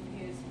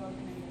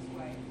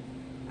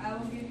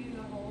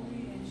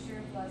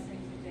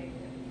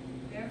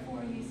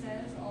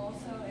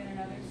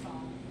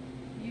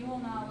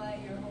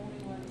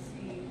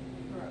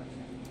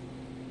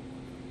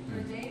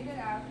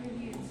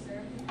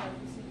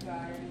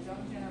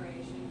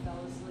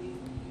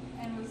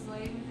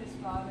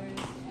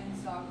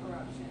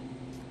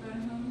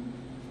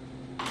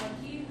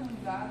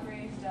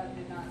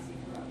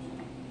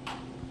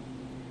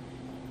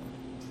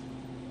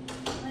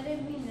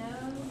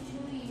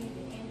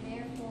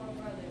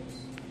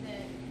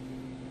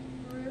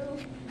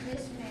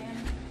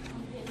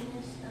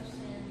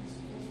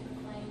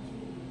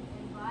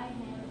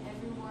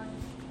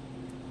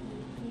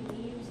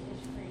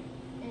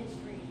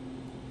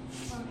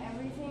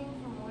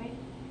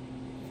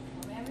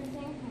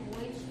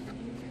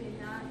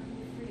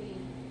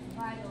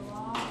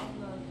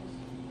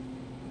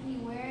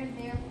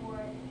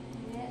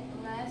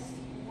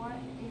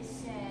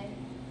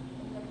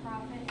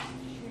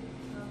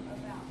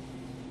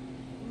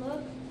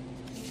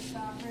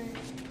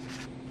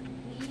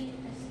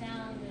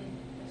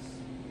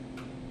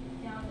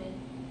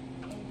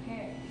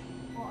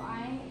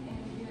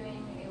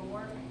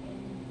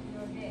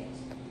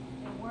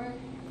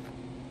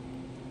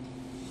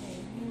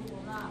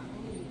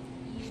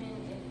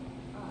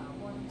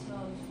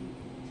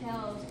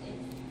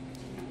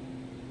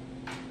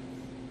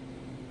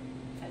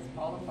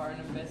and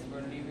Barnabas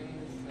were leaving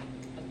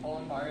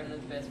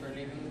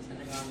the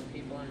synagogue, the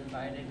people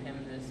invited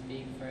him to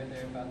speak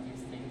further about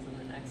these things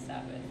on the next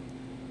Sabbath.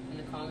 When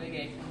the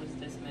congregation was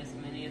dismissed,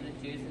 many of the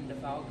Jews and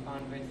devout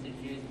converts to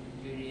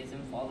Judaism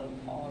followed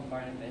Paul and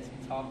Barnabas,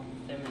 who talked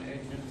with them and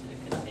urged them to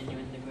continue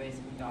in the grace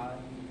of God.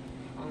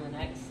 On the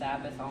next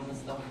Sabbath,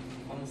 almost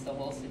the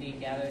whole city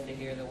gathered to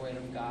hear the word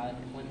of God.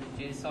 When the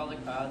Jews saw the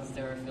crowds,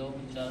 they were filled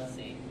with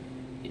jealousy.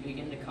 They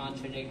began to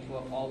contradict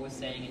what Paul was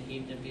saying and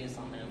heaped abuse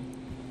on him.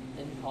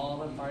 Then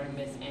Paul and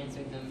Barnabas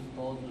answered them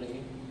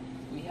boldly,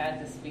 "We had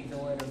to speak the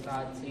word of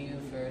God to you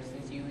first.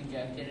 Since you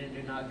rejected it,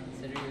 do not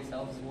consider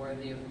yourselves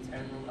worthy of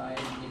eternal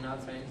life. Do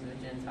not turn to the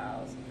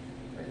Gentiles.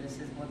 For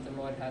this is what the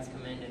Lord has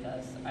commanded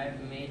us. I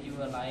have made you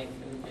a light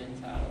for the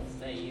Gentiles,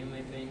 that you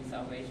may bring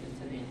salvation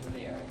to the ends of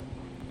the earth."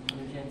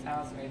 When the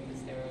Gentiles heard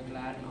this, they were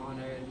glad and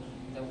honored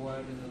the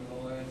word of the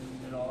Lord,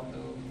 and all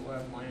who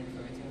were appointed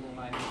for eternal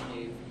life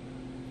believed.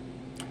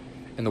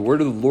 And the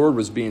word of the Lord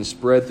was being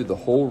spread through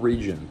the whole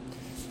region.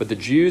 But the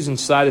Jews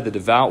incited the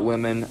devout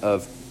women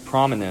of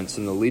prominence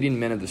and the leading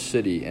men of the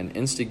city, and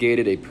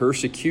instigated a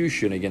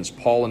persecution against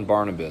Paul and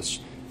Barnabas,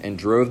 and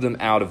drove them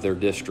out of their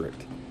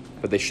district.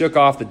 But they shook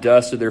off the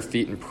dust of their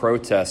feet in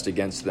protest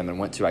against them, and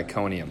went to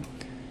Iconium.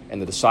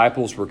 And the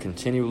disciples were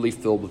continually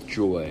filled with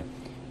joy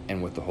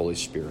and with the Holy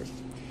Spirit.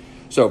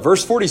 So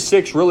verse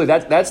 46, really,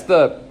 that's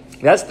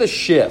the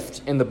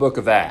shift in the book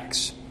of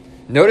Acts.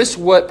 Notice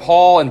what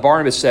Paul and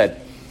Barnabas said.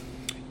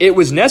 It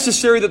was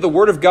necessary that the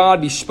word of God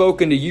be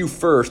spoken to you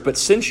first, but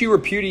since you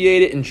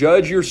repudiate it and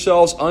judge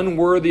yourselves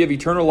unworthy of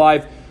eternal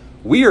life,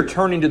 we are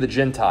turning to the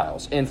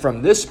Gentiles. And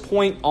from this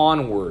point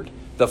onward,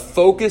 the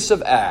focus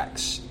of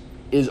Acts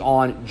is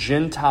on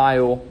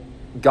Gentile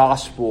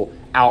gospel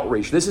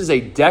outreach. This is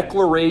a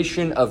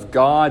declaration of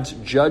God's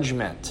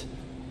judgment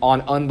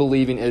on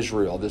unbelieving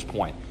Israel at this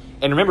point.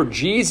 And remember,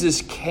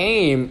 Jesus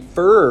came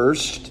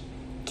first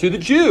to the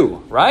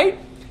Jew, right?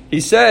 He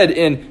said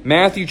in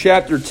Matthew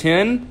chapter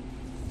 10,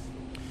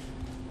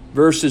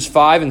 verses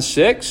 5 and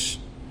 6,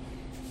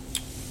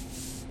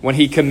 when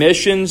he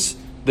commissions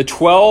the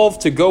 12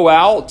 to go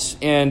out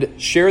and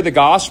share the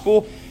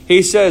gospel,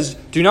 he says,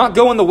 "Do not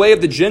go in the way of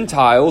the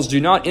Gentiles,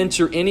 do not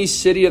enter any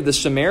city of the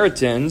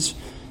Samaritans,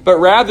 but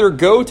rather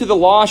go to the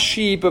lost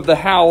sheep of the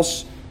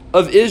house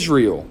of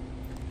Israel."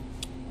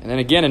 And then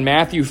again in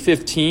Matthew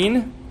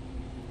 15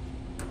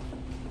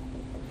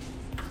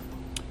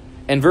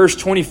 and verse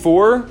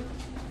 24,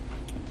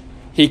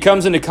 he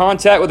comes into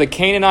contact with a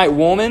Canaanite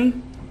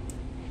woman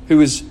who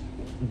is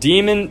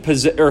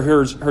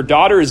her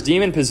daughter is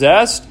demon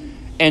possessed,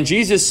 and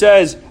Jesus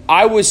says,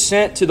 "I was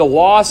sent to the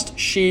lost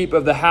sheep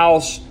of the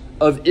house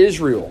of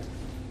Israel."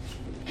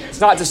 It's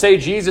not to say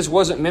Jesus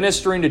wasn't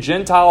ministering to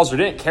Gentiles or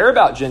didn't care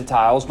about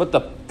Gentiles, but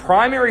the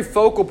primary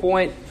focal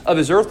point of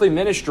his earthly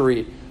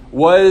ministry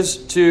was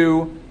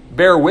to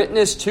bear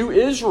witness to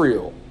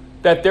Israel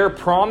that their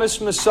promised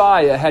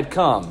Messiah had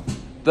come.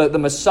 The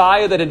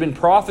Messiah that had been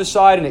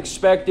prophesied and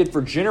expected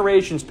for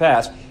generations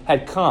past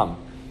had come.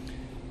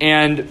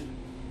 And,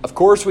 of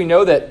course, we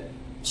know that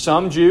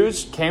some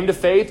Jews came to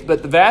faith,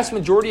 but the vast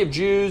majority of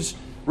Jews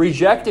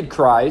rejected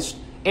Christ.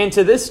 And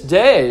to this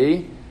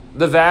day,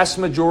 the vast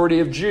majority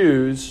of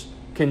Jews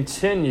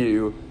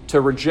continue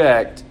to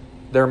reject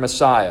their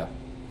Messiah.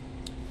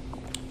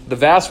 The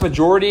vast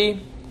majority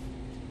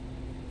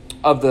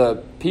of the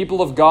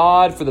people of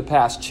God for the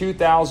past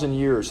 2,000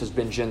 years has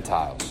been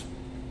Gentiles.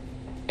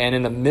 And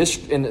in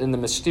the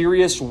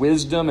mysterious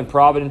wisdom and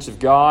providence of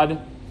God,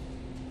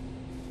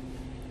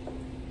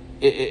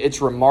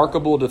 it's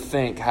remarkable to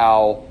think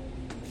how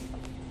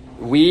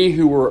we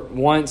who were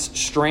once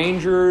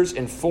strangers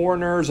and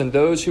foreigners and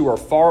those who are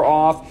far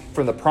off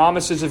from the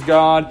promises of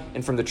God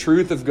and from the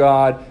truth of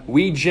God,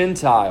 we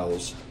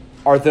Gentiles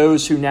are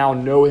those who now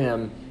know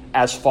Him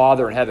as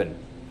Father in heaven.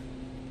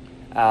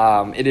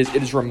 It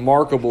is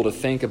remarkable to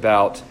think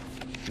about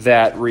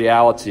that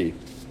reality.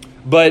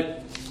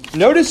 But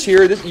notice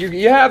here,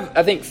 you have,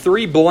 I think,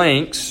 3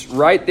 blanks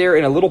right there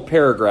in a little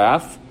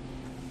paragraph.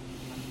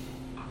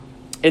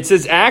 It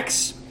says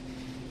Acts,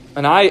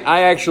 and I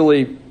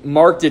actually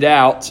marked it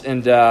out,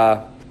 and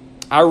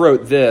I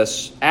wrote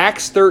this.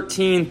 Acts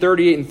 13,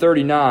 38, and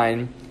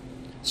 39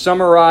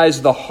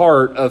 summarize the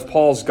heart of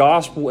Paul's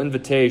gospel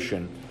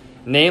invitation,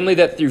 namely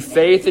that through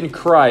faith in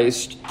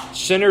Christ,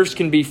 sinners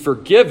can be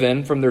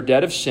forgiven from their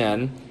debt of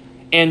sin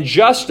and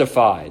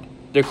justified,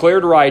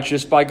 declared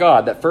righteous by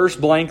God. That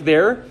first blank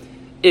there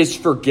is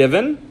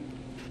forgiven.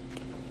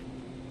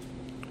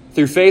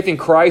 Through faith in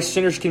Christ,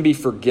 sinners can be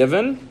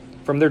forgiven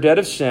from their debt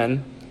of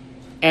sin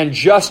and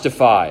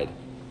justified,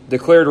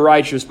 declared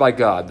righteous by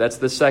God. That's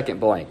the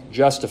second blank,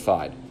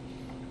 justified.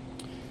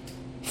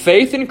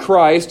 Faith in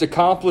Christ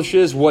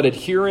accomplishes what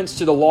adherence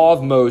to the law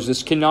of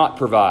Moses cannot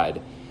provide.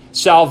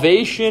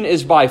 Salvation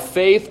is by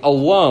faith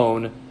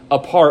alone,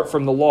 apart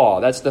from the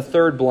law. That's the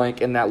third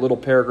blank in that little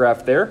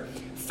paragraph there.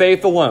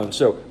 Faith alone.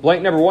 So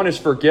blank number 1 is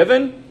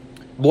forgiven.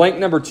 Blank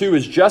number 2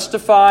 is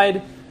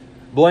justified.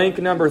 Blank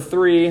number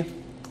 3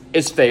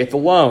 is faith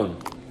alone.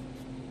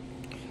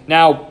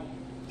 Now,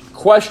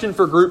 question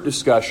for group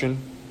discussion.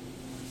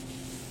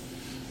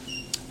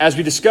 as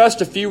we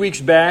discussed a few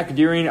weeks back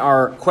during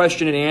our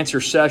question and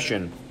answer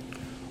session,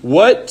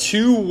 what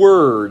two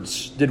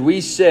words did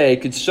we say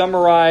could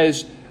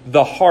summarize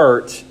the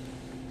heart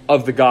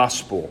of the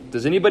gospel?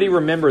 Does anybody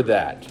remember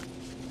that?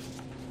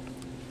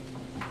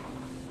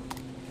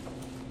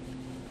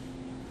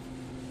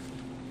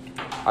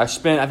 I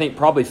spent, I think,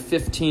 probably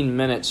 15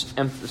 minutes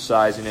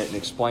emphasizing it and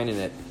explaining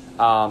it.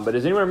 But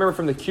does anyone remember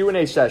from the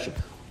Q&A session?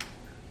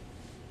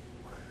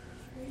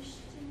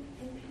 Christian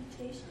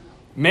imputation.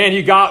 Man,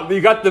 you got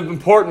the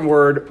important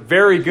word.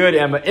 Very good,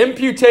 Emma.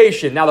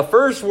 Imputation. Now, the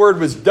first word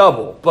was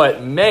double,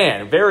 but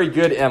man, very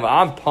good, Emma.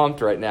 I'm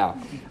pumped right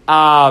now.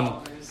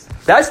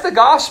 That's the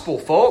gospel,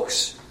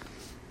 folks.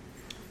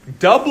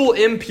 Double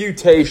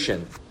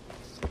imputation.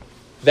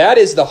 That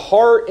is the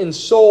heart and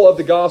soul of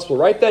the gospel.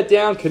 Write that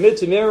down. Commit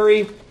to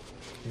memory.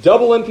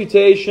 Double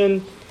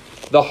imputation,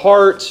 the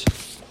heart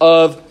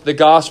of the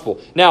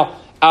gospel. Now,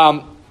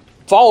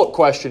 follow-up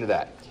question to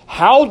that.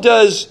 How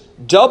does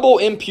double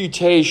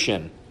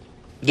imputation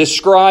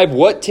describe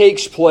what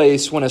takes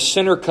place when a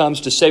sinner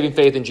comes to saving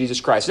faith in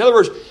Jesus Christ? In other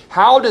words,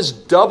 how does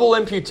double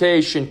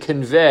imputation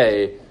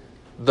convey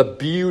the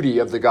beauty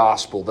of the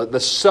gospel, the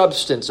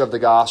substance of the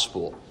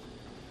gospel?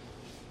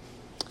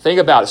 Think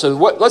about it. So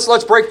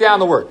let's break down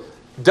the word.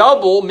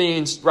 Double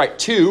means,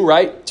 two,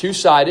 right?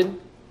 Two-sided.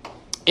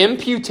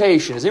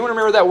 Imputation. Does anyone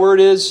remember what that word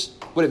is?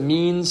 What it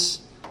means?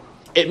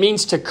 It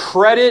means to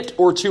credit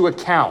or to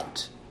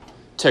account.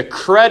 To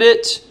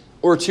credit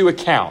or to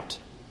account.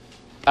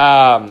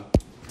 Now,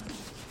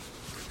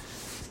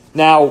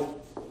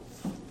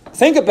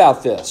 think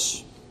about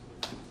this.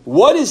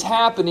 What is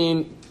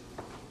happening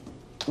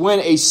when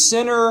a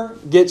sinner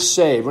gets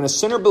saved, when a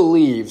sinner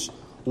believes?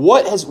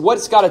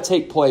 What's got to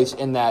take place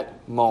in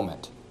that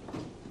moment?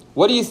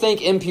 Where do you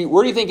think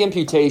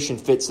imputation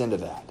fits into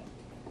that?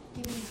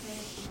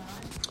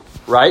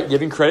 Right,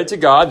 giving credit to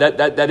God.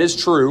 That is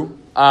true.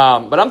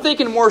 But I'm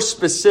thinking more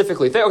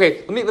specifically.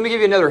 Let me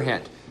give you another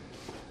hint.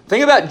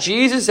 Think about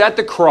Jesus at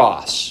the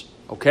cross,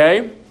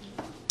 okay?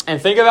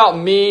 And think about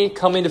me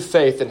coming to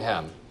faith in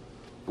Him.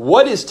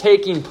 What is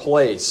taking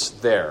place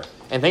there?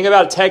 And think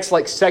about a text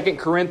like 2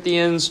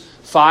 Corinthians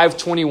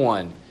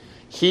 5:21.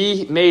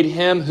 He made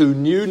Him who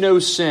knew no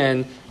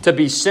sin to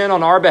be sin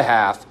on our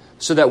behalf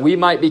so that we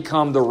might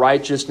become the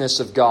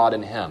righteousness of God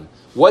in Him.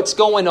 What's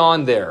going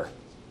on there?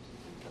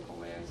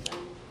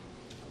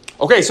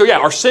 Okay, so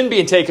our sin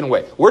being taken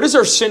away. Where does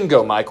our sin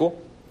go, Michael?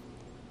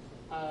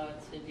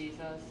 To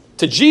Jesus.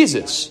 To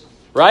Jesus,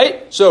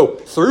 right? So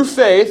through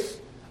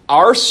faith,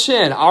 our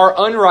sin, our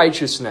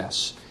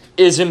unrighteousness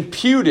is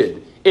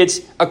imputed.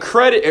 It's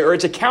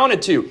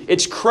accounted to.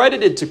 It's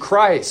credited to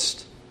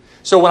Christ.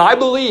 So when I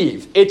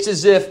believe, it's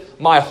as if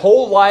my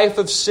whole life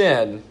of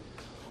sin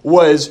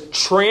was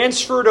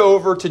transferred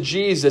over to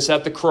Jesus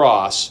at the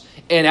cross.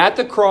 And at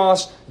the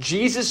cross,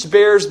 Jesus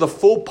bears the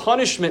full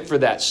punishment for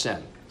that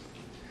sin.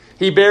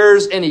 He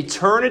bears an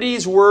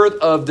eternity's worth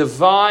of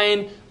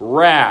divine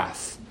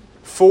wrath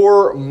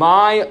for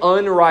my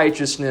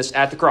unrighteousness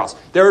at the cross.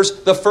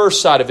 There's the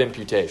first side of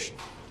imputation.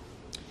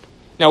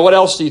 Now, what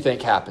else do you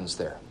think happens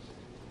there?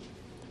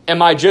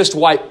 Am I just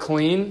wiped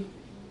clean?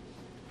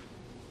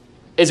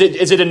 Is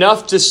it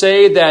enough to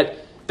say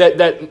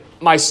that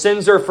my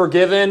sins are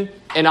forgiven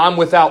and I'm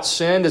without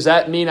sin? Does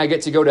that mean I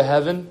get to go to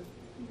heaven?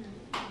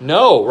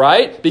 No,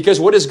 right? Because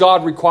what does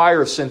God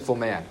require of sinful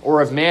man?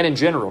 Or of man in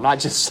general, not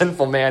just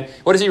sinful man.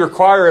 What does He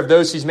require of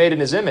those He's made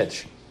in His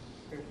image?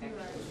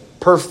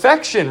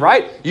 Perfection,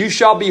 right? You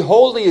shall be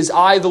holy as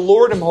I, the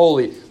Lord, am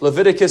holy.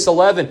 Leviticus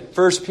 11,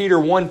 1 Peter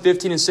 1,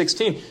 15 and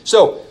 16.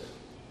 So,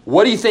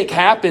 what do you think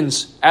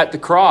happens at the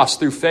cross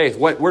through faith?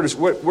 Where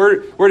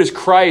does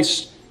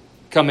Christ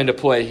come into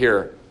play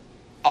here?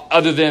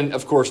 Other than,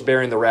 of course,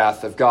 bearing the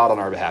wrath of God on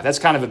our behalf. That's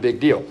kind of a big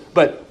deal.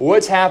 But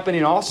what's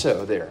happening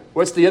also there?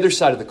 What's the other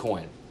side of the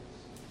coin?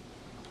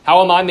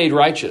 How am I made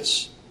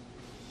righteous?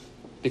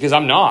 Because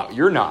I'm not.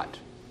 You're not.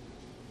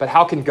 But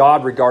how can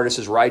God regard us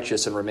as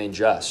righteous and remain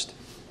just?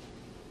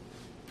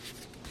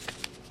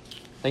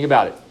 Think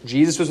about it.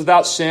 Jesus was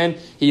without sin.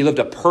 He lived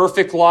a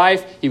perfect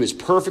life. He was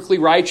perfectly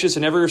righteous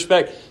in every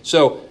respect.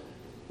 So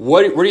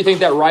where do you think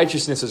that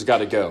righteousness has got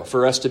to go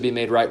for us to be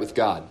made right with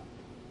God?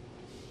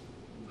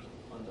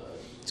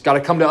 It's got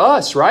to come to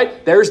us,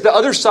 right? There's the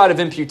other side of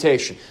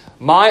imputation.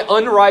 My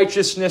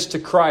unrighteousness to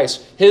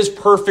Christ, His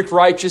perfect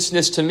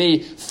righteousness to me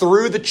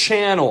through the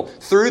channel,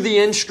 through the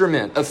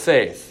instrument of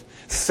faith.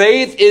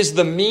 Faith is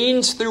the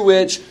means through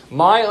which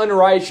my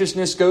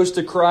unrighteousness goes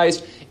to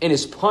Christ and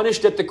is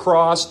punished at the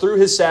cross through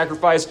His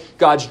sacrifice.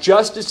 God's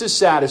justice is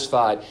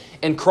satisfied,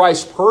 and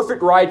Christ's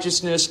perfect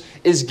righteousness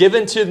is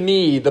given to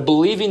me, the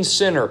believing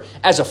sinner,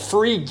 as a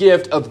free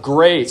gift of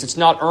grace. It's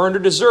not earned or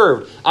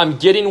deserved. I'm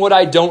getting what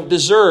I don't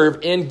deserve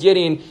in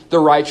getting the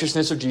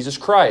righteousness of Jesus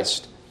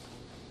Christ.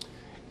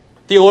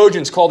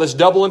 Theologians call this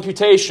double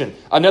imputation.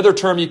 Another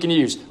term you can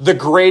use, the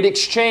great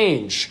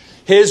exchange.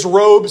 His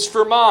robes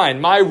for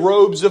mine, my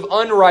robes of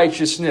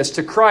unrighteousness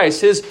to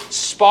Christ, His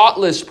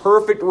spotless,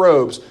 perfect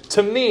robes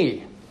to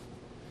me.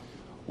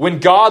 When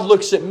God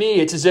looks at me,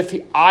 it's as if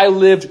I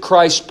lived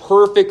Christ's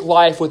perfect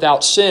life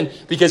without sin,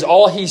 because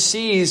all he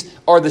sees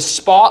are the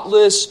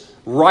spotless,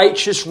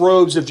 righteous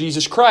robes of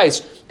Jesus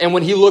Christ. And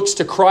when he looks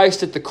to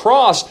Christ at the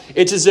cross,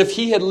 it's as if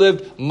he had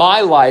lived my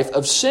life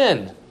of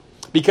sin.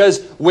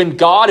 Because when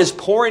God is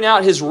pouring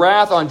out his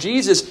wrath on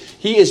Jesus,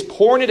 he is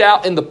pouring it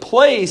out in the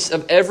place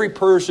of every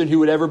person who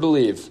would ever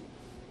believe.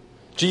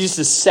 Jesus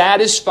is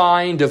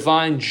satisfying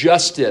divine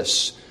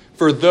justice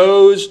for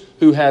those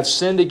who have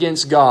sinned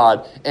against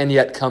God and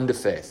yet come to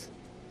faith.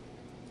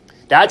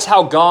 That's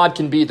how God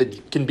can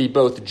be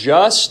both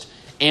just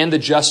and the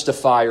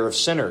justifier of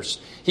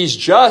sinners. He's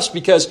just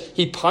because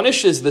he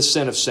punishes the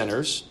sin of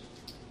sinners,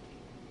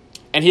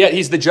 and yet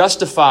he's the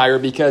justifier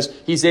because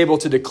he's able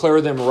to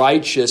declare them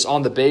righteous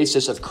on the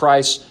basis of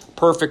Christ's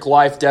perfect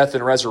life, death,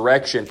 and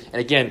resurrection.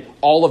 And again,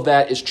 all of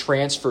that is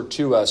transferred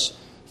to us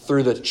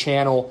through the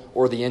channel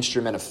or the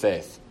instrument of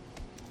faith.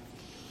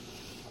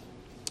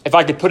 If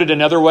I could put it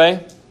another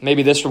way,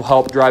 maybe this will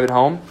help drive it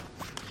home.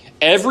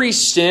 Every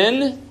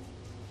sin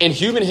in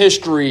human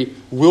history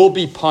will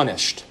be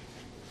punished.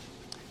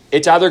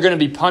 It's either going to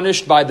be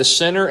punished by the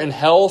sinner in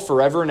hell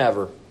forever and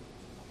ever,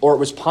 or it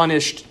was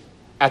punished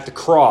at the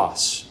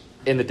cross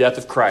in the death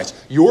of Christ.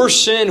 Your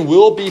sin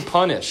will be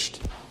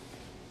punished.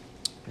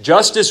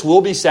 Justice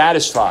will be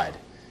satisfied.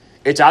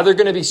 It's either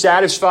going to be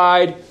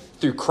satisfied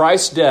through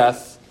Christ's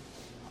death,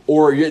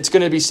 or it's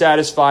going to be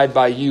satisfied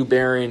by you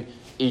bearing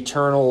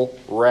eternal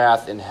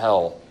wrath in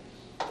hell.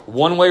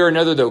 One way or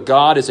another, though,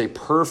 God is a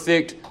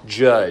perfect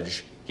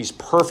judge. He's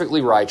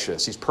perfectly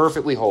righteous. He's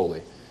perfectly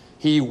holy.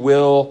 He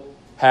will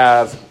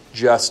have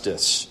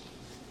justice.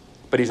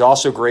 But he's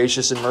also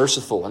gracious and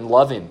merciful and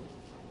loving.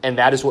 And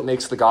that is what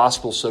makes the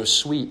gospel so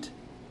sweet.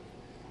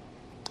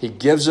 He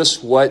gives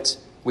us what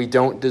we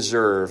don't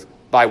deserve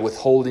by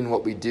withholding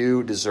what we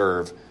do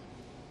deserve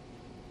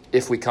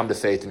if we come to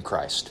faith in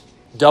Christ.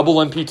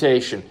 Double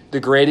imputation, the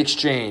great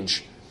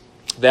exchange.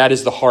 That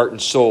is the heart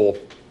and soul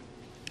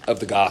of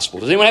the gospel.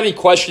 Does anyone have any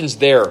questions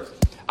there?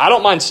 I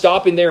don't mind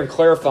stopping there and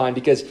clarifying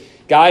because,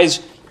 guys,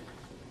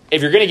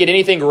 if you're going to get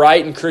anything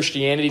right in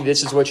Christianity,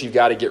 this is what you've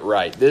got to get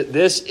right.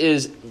 This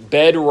is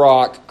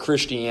bedrock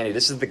Christianity.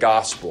 This is the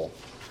gospel.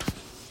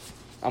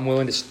 I'm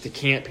willing to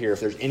camp here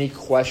if there's any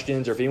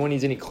questions or if anyone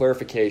needs any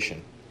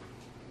clarification.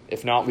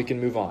 If not, we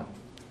can move on.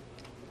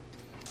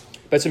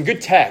 But some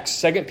good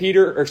texts. 1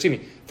 Peter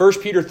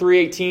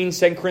 3:18,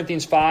 2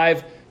 Corinthians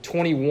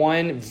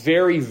 5:21,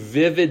 very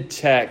vivid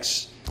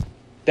texts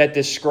that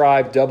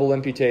describe double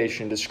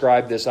imputation,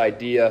 describe this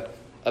idea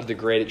of the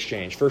great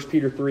exchange. 1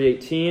 Peter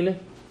 3:18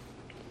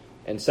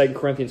 and 2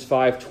 Corinthians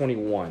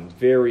 5:21.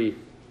 Very,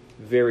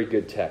 very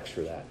good text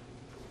for that.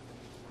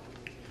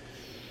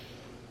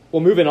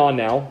 Well, moving on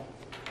now.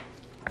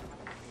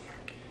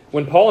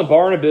 When Paul and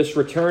Barnabas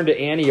returned to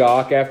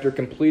Antioch after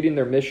completing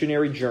their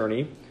missionary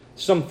journey,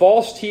 some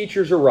false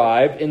teachers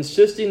arrived,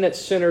 insisting that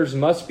sinners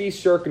must be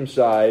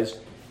circumcised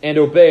and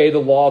obey the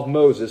law of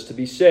Moses to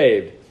be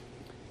saved.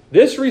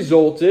 This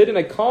resulted in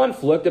a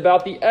conflict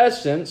about the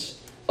essence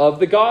of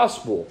the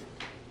gospel.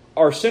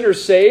 Are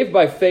sinners saved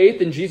by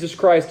faith in Jesus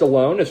Christ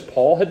alone, as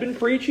Paul had been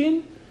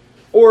preaching?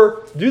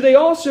 Or do they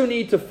also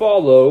need to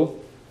follow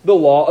the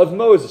law of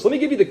Moses? Let me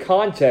give you the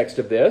context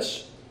of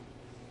this.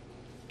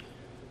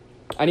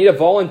 I need a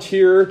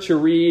volunteer to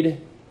read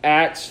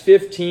Acts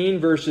 15,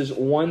 verses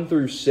 1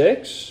 through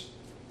 6.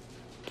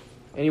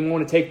 Anyone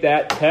want to take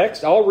that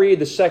text? I'll read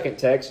the second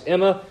text.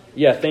 Emma,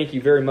 thank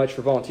you very much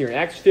for volunteering.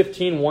 Acts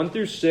 15, 1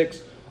 through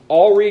 6.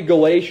 I'll read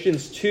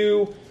Galatians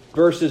 2,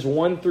 verses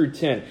 1 through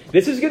 10.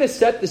 This is going to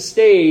set the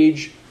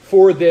stage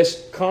for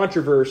this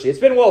controversy. It's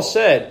been well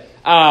said.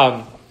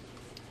 And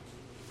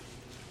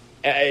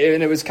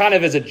it was kind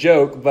of as a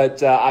joke,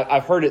 but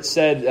I've heard it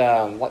said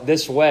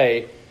this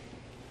way.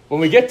 When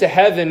we get to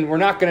heaven, we're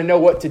not going to know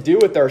what to do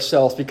with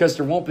ourselves because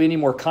there won't be any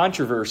more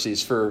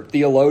controversies for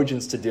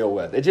theologians to deal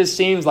with. It just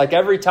seems like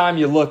every time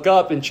you look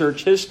up in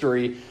church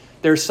history,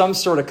 there's some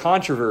sort of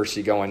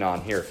controversy going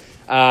on here.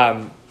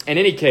 In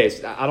any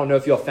case, I don't know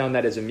if you all found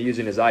that as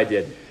amusing as I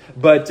did.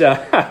 But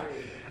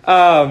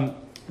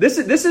this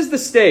is the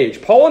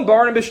stage. Paul and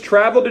Barnabas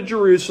traveled to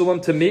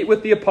Jerusalem to meet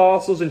with the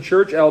apostles and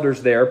church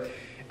elders there.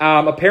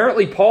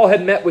 Apparently, Paul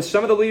had met with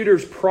some of the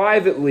leaders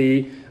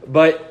privately,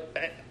 but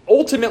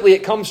ultimately,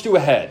 it comes to a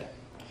head.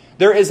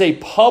 There is a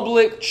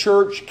public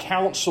church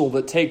council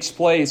that takes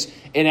place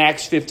in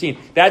Acts 15.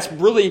 That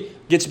really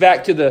gets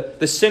back to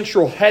the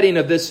central heading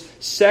of this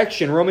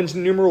section, Romans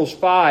numerals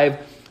 5,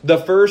 the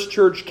first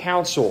church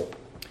council.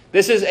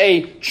 This is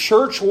a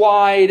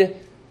church-wide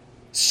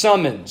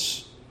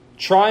summons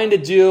trying to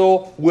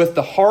deal with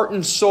the heart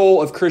and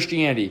soul of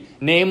Christianity,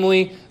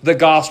 namely the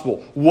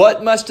gospel.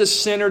 What must a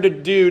sinner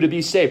do to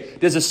be saved?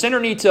 Does a sinner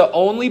need to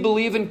only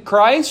believe in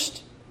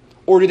Christ?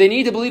 Or do they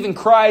need to believe in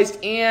Christ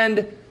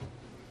and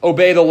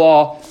obey the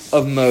law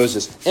of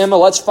Moses? Emma,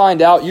 let's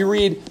find out. You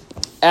read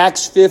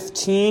Acts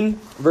 15,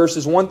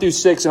 verses 1 through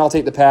 6, and I'll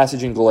take the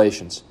passage in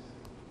Galatians.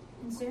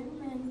 And certain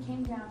men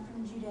came down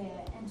from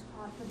Judea and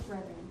taught the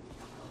brethren,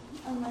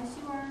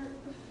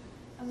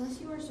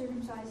 Unless you are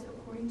circumcised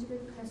according to the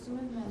custom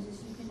of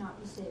Moses, you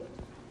cannot be saved.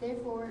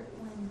 Therefore,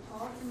 when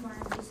Paul and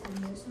Barnabas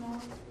had no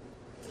small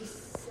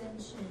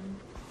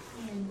dissension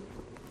and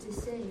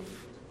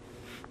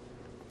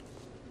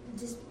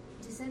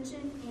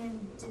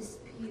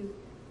dispute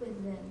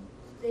with them,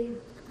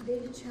 they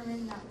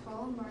determined that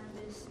Paul and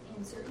Barnabas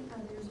and certain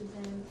others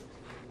of them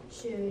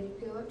should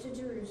go up to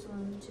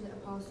Jerusalem to the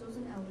apostles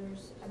and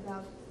elders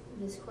about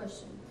this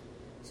question.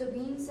 So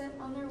being sent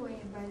on their way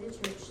by the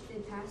church, they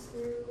passed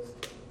through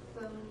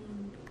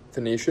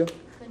Phoenicia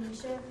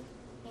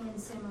and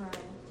Samaria,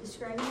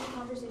 describing the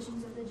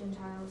conversations of the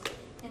Gentiles,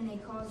 and they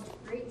caused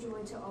great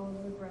joy to all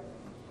of the brethren.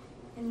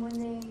 And when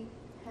they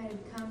had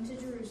come to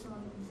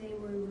Jerusalem, they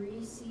were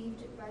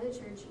received by the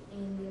church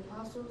and the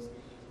apostles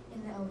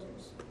and the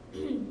elders.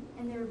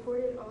 And they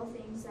reported all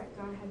things that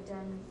God had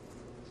done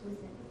with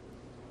them.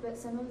 But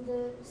some of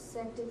the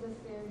sect of the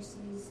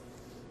Pharisees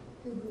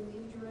who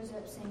believed rose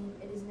up, saying,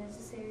 "It is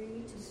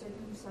necessary to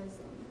circumcise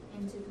them,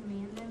 and to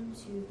command them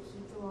to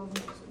keep the law of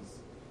Moses."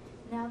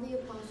 Now the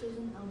apostles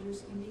and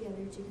elders came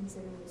together to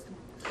consider this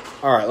matter.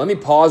 All right, let me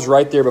pause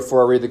right there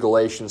before I read the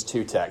Galatians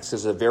 2 text.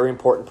 This is a very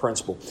important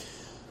principle.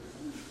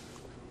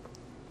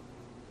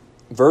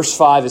 Verse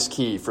 5 is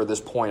key for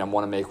this point I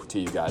want to make to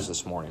you guys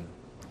this morning.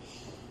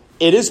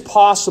 It is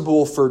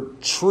possible for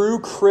true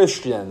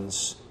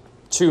Christians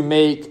to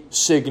make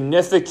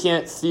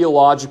significant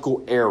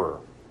theological error.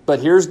 But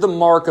here's the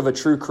mark of a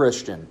true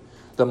Christian.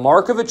 The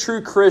mark of a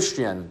true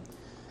Christian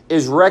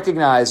is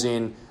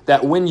recognizing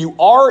that when you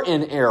are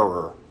in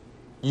error,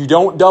 you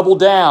don't double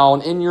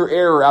down in your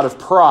error out of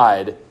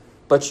pride,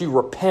 but you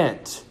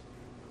repent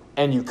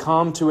and you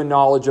come to a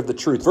knowledge of the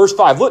truth. Verse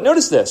 5, look,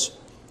 notice this.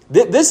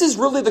 This is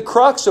really the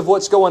crux of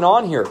what's going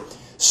on here.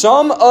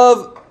 Some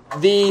of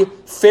the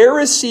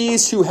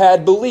Pharisees who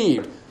had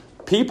believed,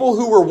 people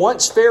who were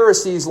once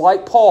Pharisees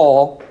like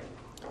Paul,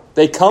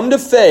 they come to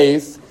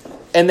faith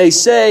and they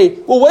say,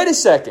 well, wait a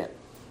second.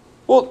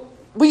 Well,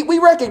 we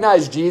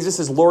recognize Jesus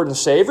as Lord and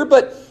Savior,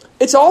 but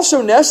it's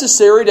also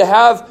necessary to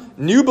have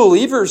new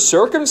believers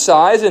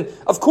circumcised. And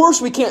of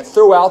course, we can't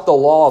throw out the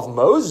law of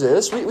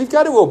Moses. We've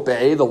got to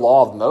obey the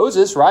law of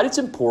Moses, right? It's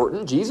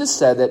important. Jesus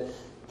said that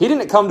He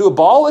didn't come to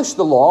abolish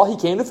the law. He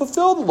came to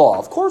fulfill the law.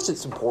 Of course,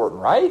 it's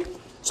important, right?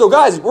 So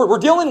guys, we're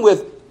dealing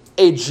with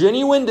a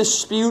genuine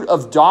dispute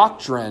of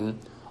doctrine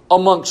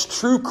amongst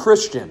true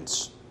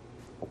Christians.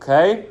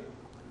 Okay?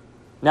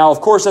 Now,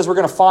 of course, as we're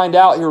going to find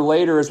out here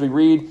later as we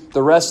read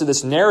the rest of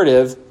this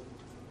narrative,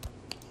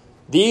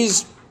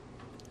 these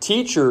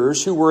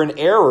teachers who were in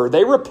error,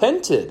 they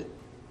repented.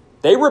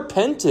 They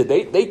repented.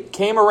 They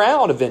came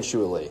around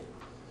eventually.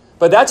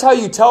 But that's how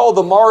you tell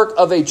the mark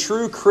of a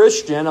true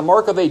Christian, a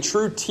mark of a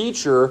true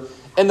teacher,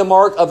 and the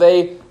mark of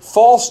a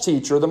false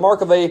teacher, the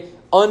mark of a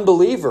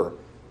unbeliever.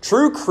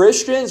 True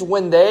Christians,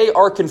 when they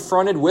are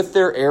confronted with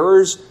their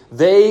errors,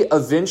 they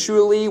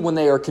eventually, when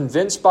they are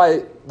convinced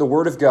by the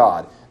Word of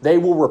God, they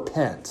will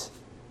repent.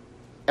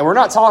 And we're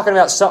not talking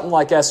about something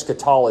like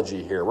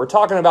eschatology here. We're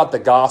talking about the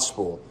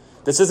gospel.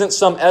 This isn't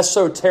some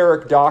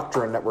esoteric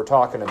doctrine that we're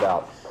talking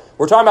about.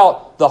 We're talking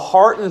about the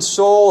heart and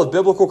soul of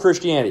biblical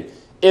Christianity.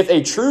 If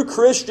a true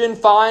Christian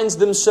finds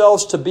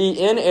themselves to be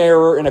in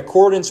error in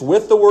accordance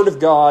with the Word of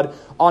God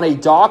on a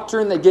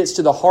doctrine that gets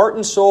to the heart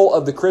and soul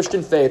of the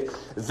Christian faith,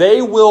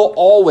 they will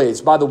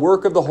always, by the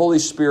work of the Holy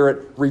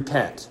Spirit,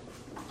 repent.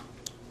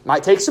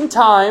 Might take some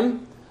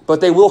time, but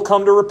they will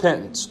come to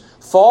repentance.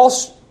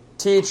 False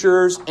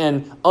teachers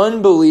and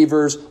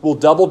unbelievers will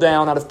double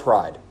down out of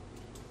pride.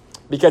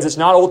 Because it's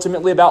not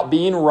ultimately about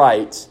being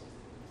right.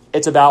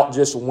 It's about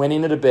just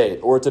winning a debate,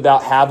 or it's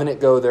about having it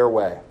go their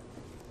way.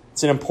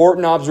 It's an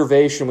important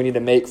observation we need to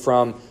make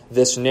from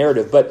this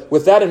narrative. But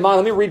with that in mind,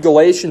 let me read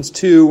Galatians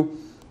 2,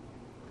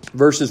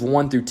 verses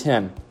 1 through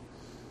 10.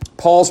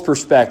 Paul's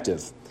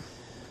perspective.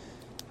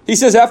 He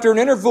says, "After an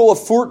interval of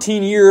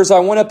 14 years,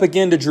 I went up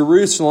again to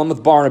Jerusalem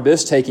with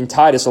Barnabas, taking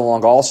Titus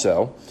along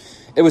also.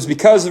 It was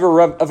because of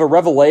a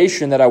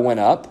revelation that I went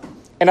up,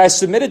 and I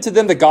submitted to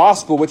them the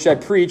gospel which I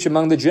preach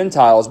among the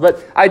Gentiles.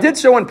 But I did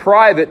so in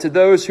private to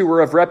those who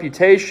were of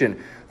reputation,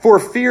 for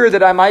fear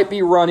that I might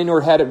be running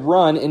or had it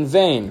run in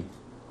vain.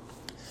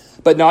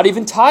 But not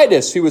even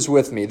Titus, who was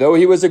with me, though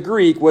he was a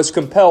Greek, was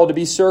compelled to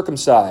be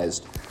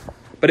circumcised.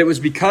 But it was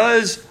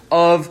because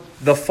of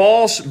the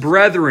false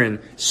brethren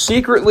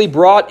secretly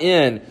brought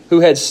in, who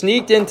had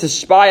sneaked in to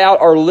spy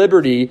out our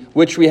liberty,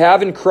 which we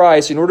have in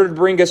Christ, in order to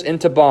bring us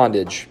into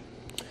bondage.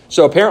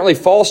 So apparently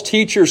false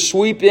teachers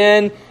sweep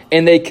in,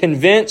 and they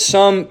convince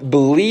some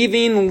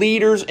believing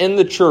leaders in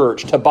the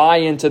church to buy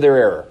into their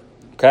error.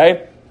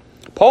 Okay?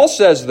 Paul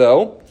says,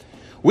 though,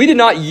 we did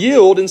not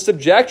yield in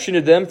subjection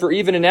to them for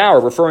even an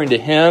hour, referring to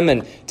him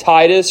and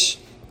Titus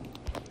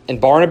and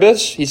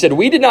Barnabas. He said,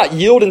 we did not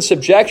yield in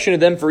subjection to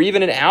them for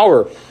even an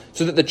hour,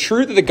 so that the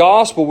truth of the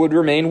gospel would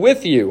remain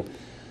with you.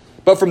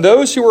 But from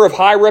those who were of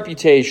high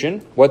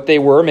reputation, what they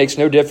were makes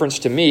no difference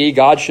to me.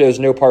 God shows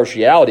no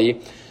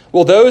partiality.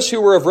 Well, those who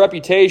were of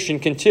reputation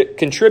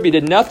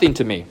contributed nothing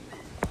to me.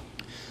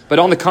 But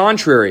on the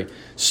contrary,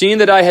 seeing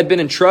that I had been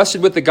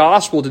entrusted with the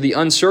gospel to the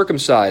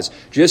uncircumcised,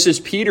 just as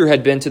Peter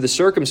had been to the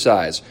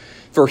circumcised.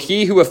 For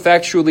he who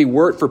effectually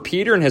worked for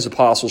Peter in his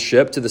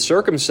apostleship to the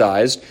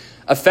circumcised,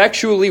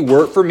 effectually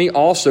worked for me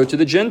also to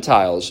the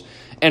Gentiles.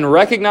 And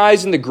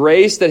recognizing the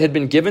grace that had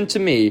been given to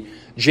me,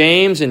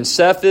 James and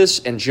Cephas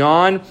and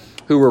John,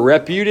 who were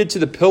reputed to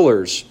the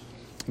pillars,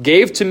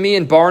 gave to me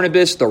and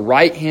Barnabas the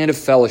right hand of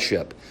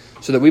fellowship,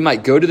 so that we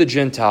might go to the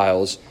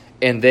Gentiles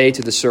and they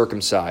to the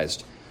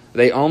circumcised.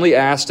 They only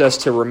asked us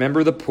to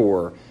remember the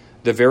poor,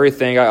 the very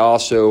thing I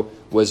also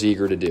was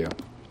eager to do.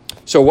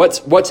 So what's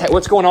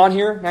going on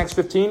here in Acts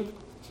 15?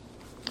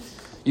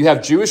 You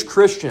have Jewish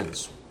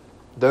Christians,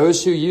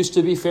 those who used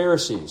to be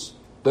Pharisees,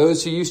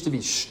 those who used to be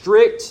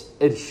strict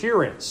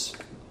adherents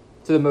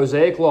to the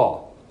Mosaic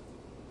law.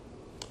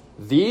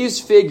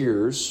 These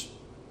figures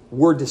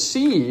were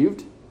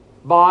deceived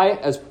by,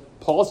 as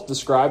Paul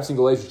describes in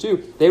Galatians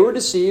 2, they were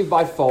deceived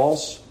by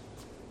false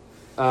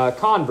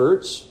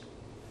converts.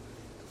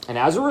 And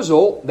as a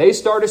result, they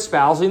start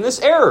espousing this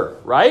error,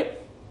 right?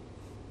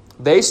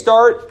 They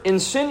start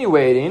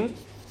insinuating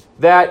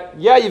that,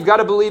 yeah, you've got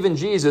to believe in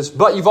Jesus,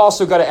 but you've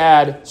also got to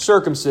add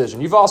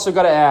circumcision. You've also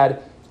got to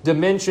add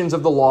dimensions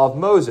of the law of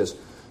Moses.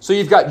 So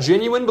you've got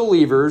genuine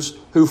believers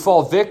who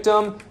fall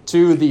victim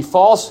to the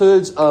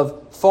falsehoods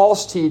of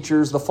false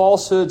teachers, the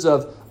falsehoods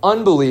of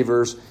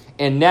unbelievers.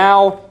 And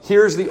now,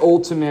 here's the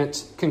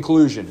ultimate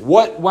conclusion.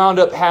 What wound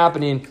up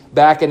happening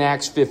back in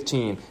Acts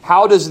 15?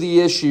 How does the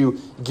issue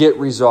get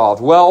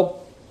resolved?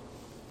 Well,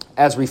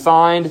 as we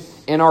find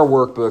in our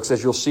workbooks,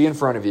 as you'll see in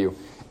front of you,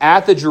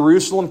 at the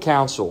Jerusalem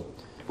Council,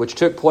 which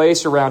took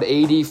place around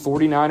AD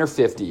 49 or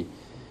 50,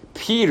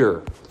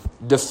 Peter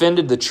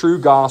defended the true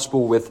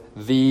gospel with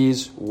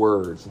these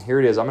words. And here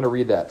it is. I'm going to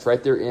read that. It's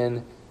right there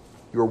in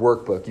your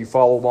workbook. You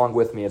follow along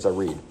with me as I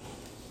read.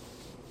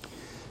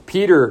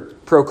 Peter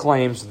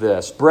proclaims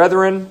this: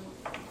 Brethren,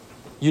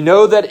 you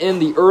know that in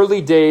the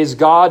early days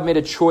God made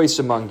a choice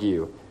among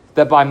you,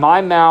 that by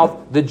my mouth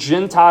the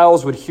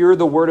Gentiles would hear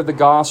the word of the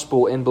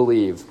gospel and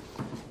believe.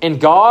 And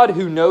God,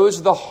 who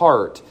knows the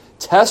heart,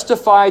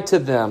 testified to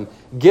them,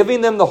 giving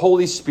them the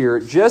Holy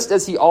Spirit, just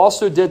as he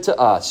also did to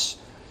us.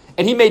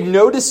 And he made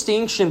no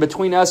distinction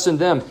between us and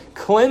them,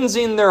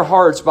 cleansing their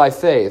hearts by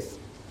faith.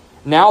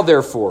 Now,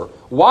 therefore,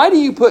 why do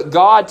you put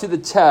God to the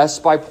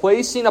test by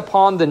placing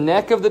upon the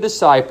neck of the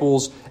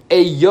disciples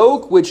a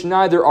yoke which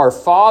neither our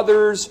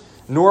fathers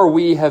nor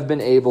we have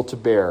been able to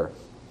bear?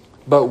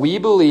 But we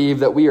believe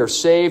that we are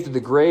saved through the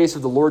grace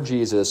of the Lord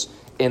Jesus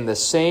in the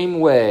same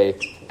way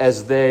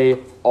as they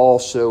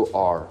also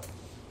are.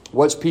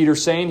 What's Peter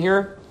saying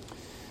here?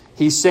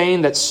 He's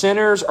saying that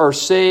sinners are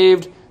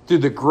saved through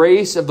the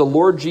grace of the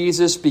Lord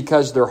Jesus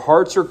because their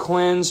hearts are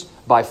cleansed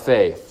by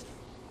faith.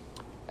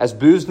 As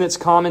Buznitz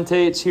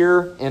commentates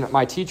here in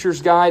my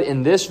teacher's guide,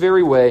 in this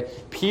very way,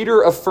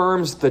 Peter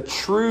affirms the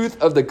truth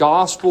of the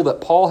gospel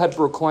that Paul had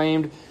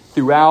proclaimed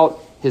throughout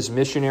his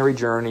missionary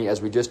journey,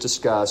 as we just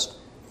discussed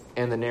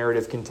in the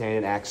narrative contained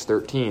in Acts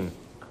 13.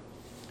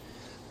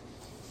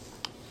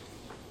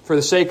 For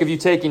the sake of you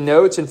taking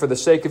notes and for the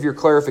sake of your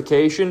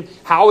clarification,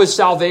 how is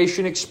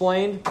salvation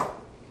explained?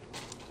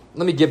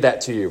 Let me give that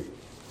to you.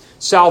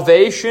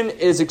 Salvation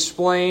is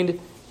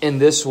explained in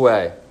this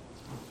way.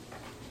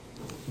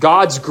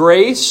 God's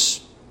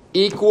grace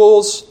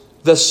equals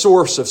the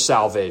source of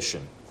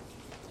salvation.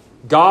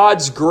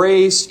 God's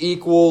grace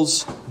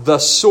equals the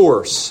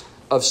source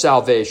of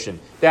salvation.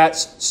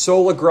 That's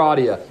sola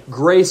gratia,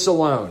 grace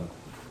alone.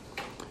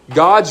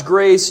 God's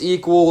grace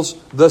equals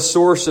the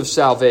source of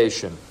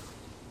salvation.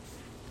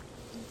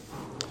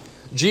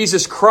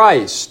 Jesus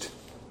Christ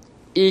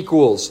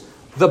equals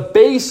the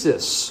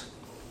basis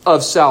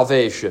of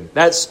salvation.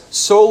 That's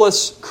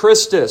solus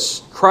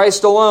Christus,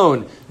 Christ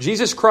alone.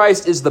 Jesus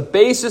Christ is the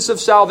basis of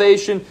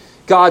salvation.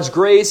 God's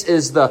grace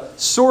is the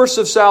source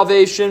of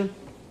salvation.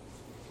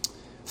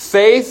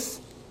 Faith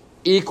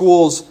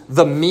equals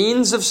the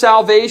means of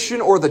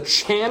salvation or the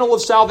channel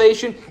of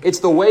salvation. It's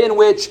the way in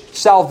which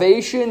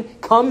salvation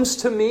comes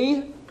to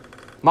me.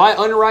 My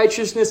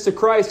unrighteousness to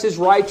Christ, His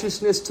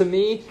righteousness to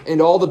me, and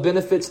all the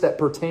benefits that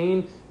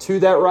pertain to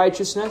that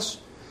righteousness.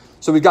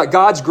 So we've got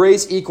God's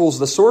grace equals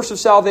the source of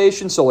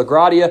salvation, sola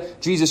gratia.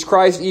 Jesus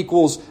Christ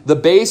equals the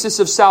basis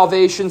of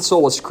salvation,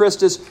 solus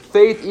Christus.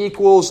 Faith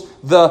equals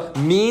the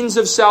means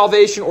of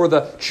salvation or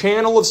the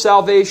channel of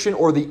salvation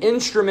or the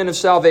instrument of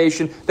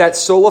salvation. That's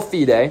sola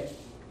fide.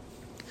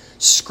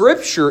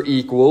 Scripture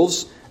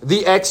equals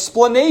the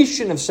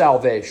explanation of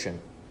salvation.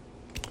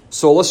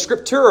 Sola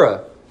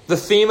scriptura. The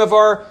theme of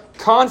our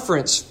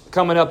conference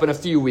coming up in a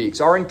few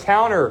weeks, our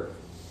encounter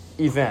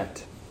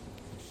event.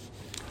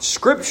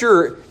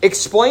 Scripture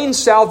explains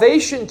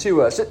salvation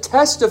to us. It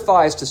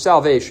testifies to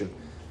salvation.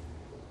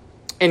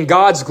 And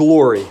God's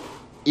glory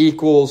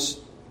equals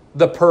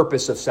the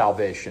purpose of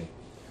salvation.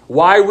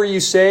 Why were you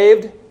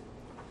saved?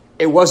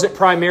 It wasn't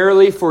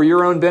primarily for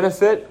your own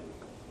benefit.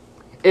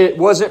 It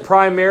wasn't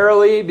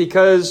primarily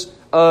because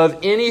of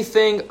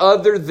anything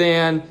other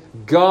than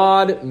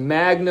God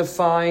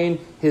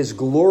magnifying His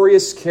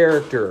glorious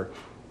character,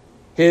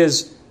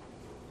 His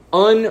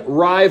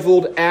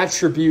unrivaled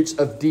attributes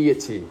of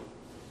deity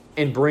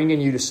in bringing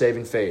you to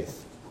saving faith.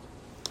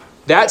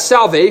 That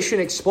salvation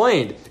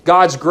explained.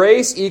 God's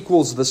grace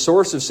equals the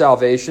source of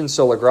salvation,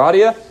 sola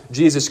gratia.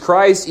 Jesus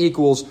Christ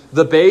equals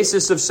the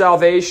basis of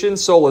salvation,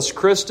 solus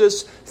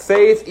Christus.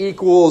 Faith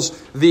equals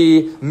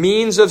the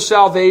means of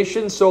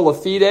salvation, sola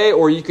fide,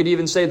 or you could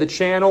even say the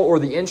channel or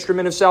the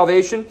instrument of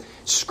salvation.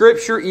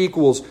 Scripture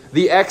equals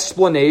the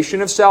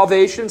explanation of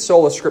salvation,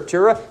 sola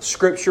scriptura,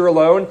 Scripture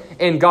alone.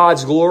 And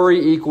God's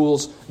glory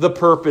equals the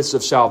purpose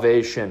of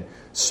salvation,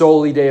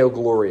 soli Deo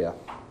gloria.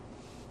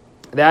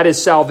 That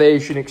is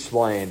salvation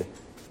explained.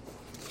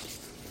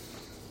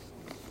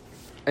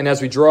 And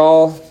as we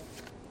draw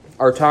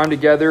our time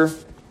together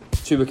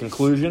to a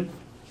conclusion,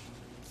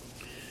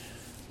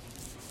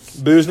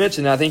 Busenitz,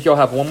 and I think you'll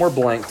have one more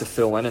blank to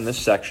fill in this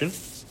section.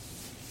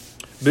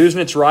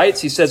 Busenitz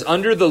writes, he says,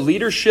 under the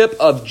leadership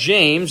of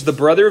James, the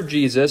brother of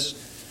Jesus,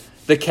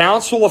 the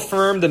council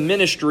affirmed the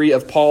ministry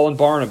of Paul and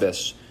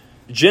Barnabas.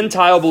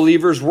 Gentile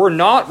believers were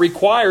not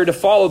required to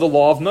follow the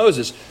law of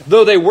Moses,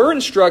 though they were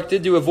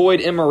instructed to avoid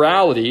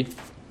immorality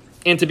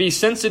and to be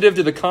sensitive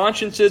to the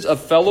consciences of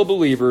fellow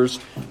believers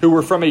who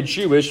were from a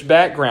Jewish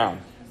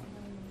background.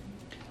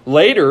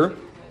 Later,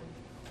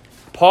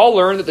 Paul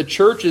learned that the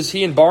churches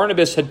he and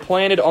Barnabas had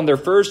planted on their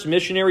first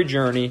missionary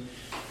journey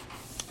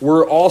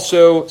were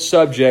also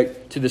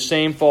subject to the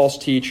same false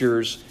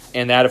teachers,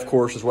 and that, of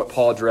course, is what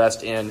Paul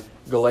addressed in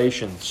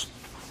Galatians.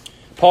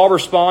 Paul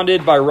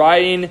responded by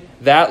writing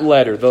that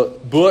letter, the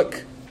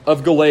book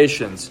of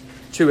Galatians,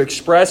 to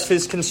express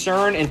his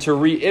concern and to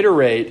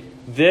reiterate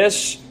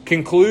this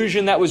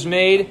conclusion that was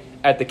made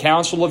at the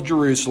Council of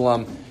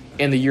Jerusalem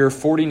in the year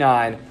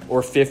 49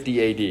 or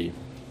 50 AD.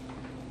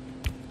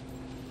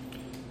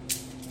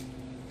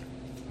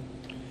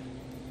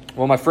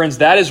 Well, my friends,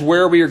 that is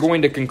where we are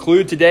going to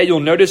conclude today.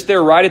 You'll notice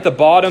there right at the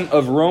bottom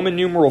of Roman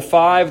numeral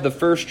 5, the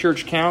First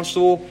Church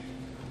Council,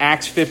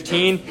 Acts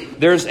 15,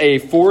 there's a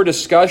for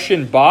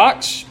discussion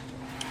box.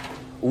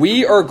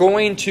 We are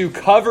going to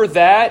cover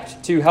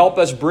that to help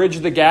us bridge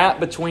the gap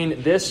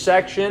between this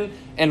section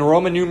and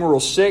Roman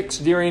numeral 6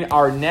 during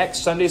our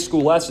next Sunday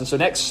school lesson. So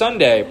next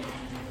Sunday,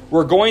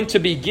 we're going to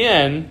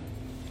begin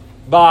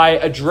by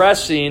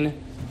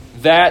addressing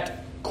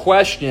that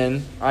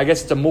question. I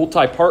guess it's a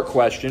multi-part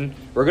question.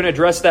 We're going to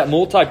address that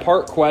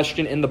multi-part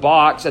question in the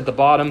box at the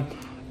bottom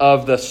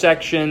of the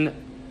section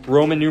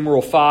Roman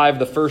numeral 5,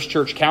 the First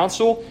Church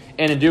Council,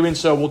 and in doing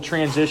so, we'll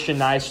transition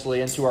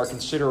nicely into our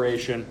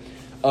consideration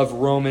of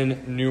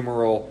Roman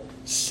numeral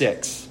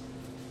 6.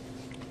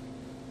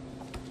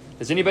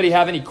 Does anybody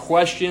have any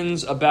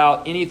questions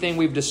about anything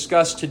we've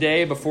discussed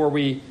today before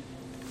we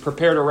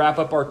prepare to wrap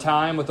up our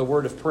time with a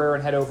word of prayer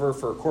and head over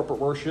for corporate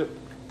worship?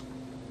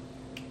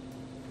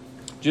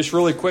 Just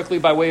really quickly,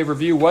 by way of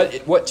review,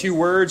 what two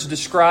words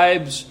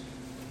describes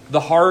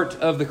the heart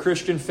of the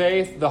Christian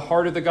faith, the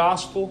heart of the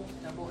gospel?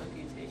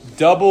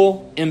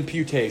 Double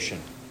imputation.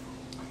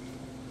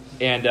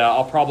 And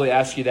I'll probably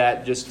ask you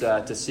that just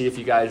to see if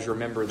you guys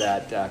remember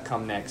that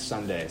come next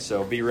Sunday.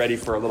 So be ready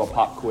for a little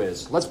pop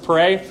quiz. Let's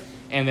pray,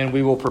 and then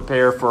we will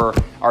prepare for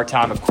our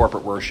time of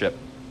corporate worship.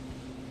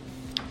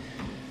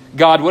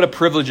 God, what a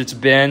privilege it's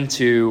been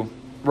to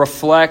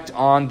reflect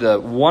on the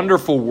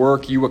wonderful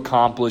work you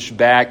accomplished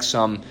back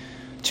some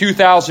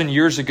 2,000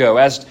 years ago,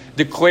 as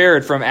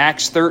declared from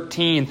Acts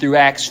 13 through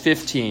Acts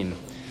 15.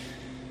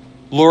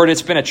 Lord,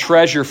 it's been a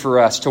treasure for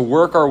us to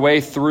work our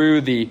way through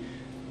the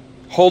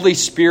Holy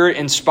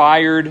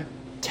Spirit-inspired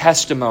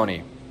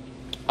testimony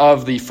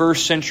of the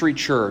first century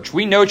church.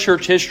 We know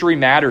church history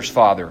matters,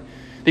 Father,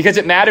 because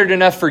it mattered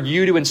enough for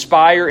you to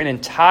inspire an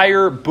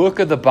entire book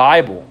of the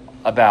Bible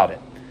about it.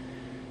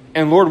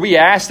 And Lord, we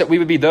ask that we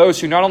would be those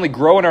who not only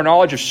grow in our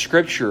knowledge of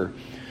Scripture,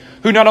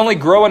 who not only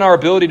grow in our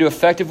ability to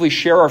effectively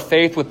share our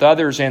faith with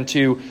others and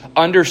to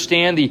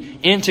understand the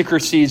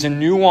intricacies and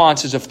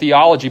nuances of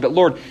theology, but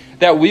Lord,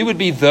 that we would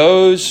be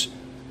those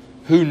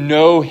who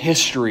know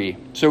history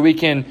so we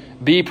can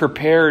be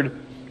prepared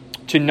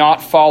to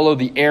not follow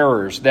the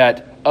errors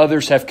that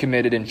others have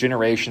committed in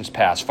generations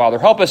past. Father,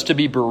 help us to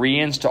be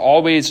Bereans, to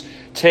always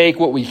take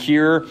what we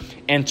hear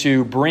and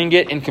to bring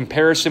it in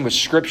comparison with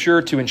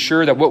Scripture to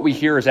ensure that what we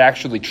hear is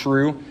actually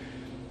true.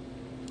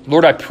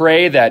 Lord, I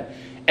pray that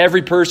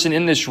every person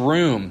in this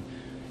room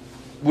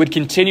would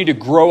continue to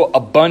grow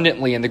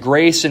abundantly in the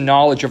grace and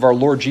knowledge of our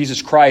Lord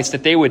Jesus Christ,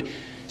 that they would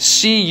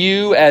see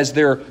you as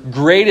their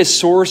greatest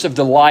source of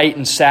delight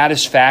and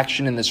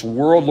satisfaction in this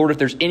world. Lord, if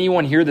there's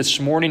anyone here this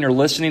morning or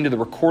listening to the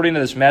recording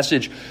of this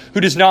message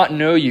who does not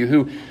know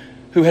you,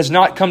 who has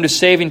not come to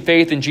saving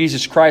faith in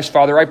Jesus Christ,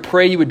 Father, I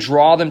pray you would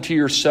draw them to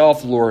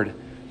yourself, Lord.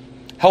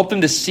 Help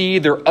them to see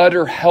their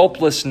utter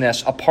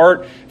helplessness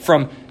apart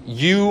from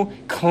you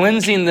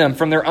cleansing them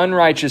from their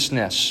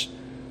unrighteousness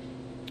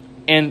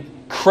and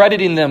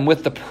crediting them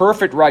with the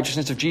perfect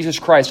righteousness of Jesus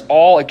Christ,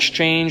 all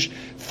exchanged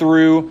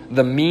through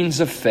the means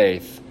of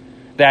faith.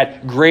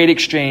 That great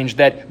exchange,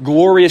 that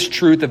glorious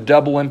truth of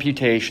double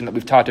imputation that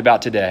we've talked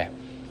about today.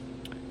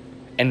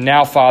 And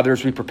now, Father,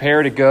 as we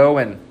prepare to go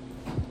and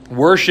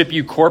worship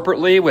you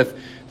corporately with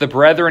the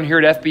brethren here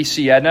at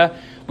FBC Edna.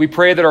 We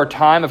pray that our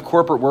time of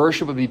corporate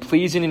worship would be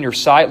pleasing in your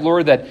sight,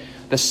 Lord, that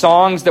the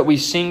songs that we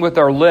sing with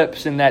our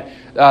lips and that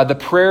the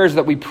prayers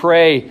that we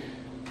pray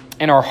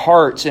in our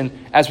hearts, and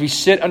as we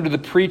sit under the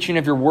preaching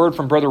of your word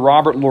from Brother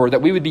Robert, Lord,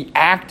 that we would be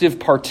active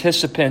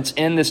participants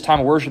in this time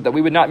of worship, that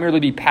we would not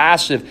merely be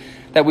passive,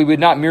 that we would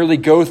not merely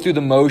go through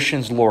the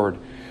motions, Lord,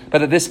 but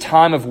that this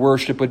time of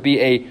worship would be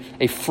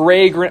a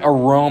fragrant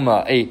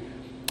aroma, a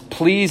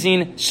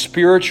pleasing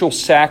spiritual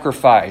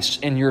sacrifice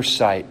in your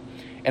sight,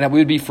 and that we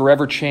would be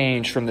forever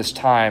changed from this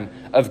time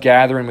of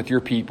gathering with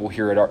your people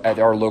here at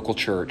our local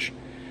church.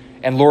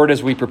 And Lord,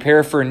 as we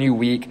prepare for a new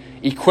week,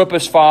 equip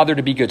us, Father,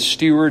 to be good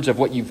stewards of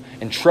what you've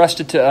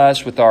entrusted to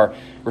us with our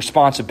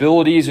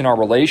responsibilities and our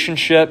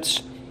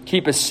relationships.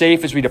 Keep us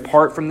safe as we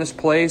depart from this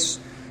place.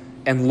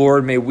 And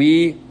Lord, may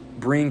we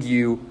bring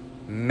you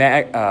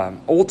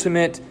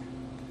ultimate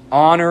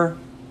honor.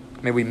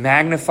 May we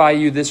magnify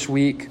you this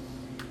week.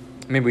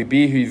 May we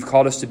be who you've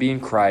called us to be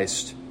in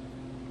Christ.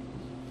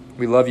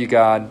 We love you,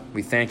 God.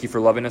 We thank you for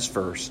loving us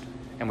first.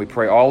 And we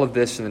pray all of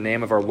this in the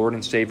name of our Lord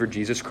and Savior,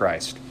 Jesus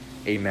Christ.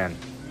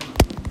 Amen.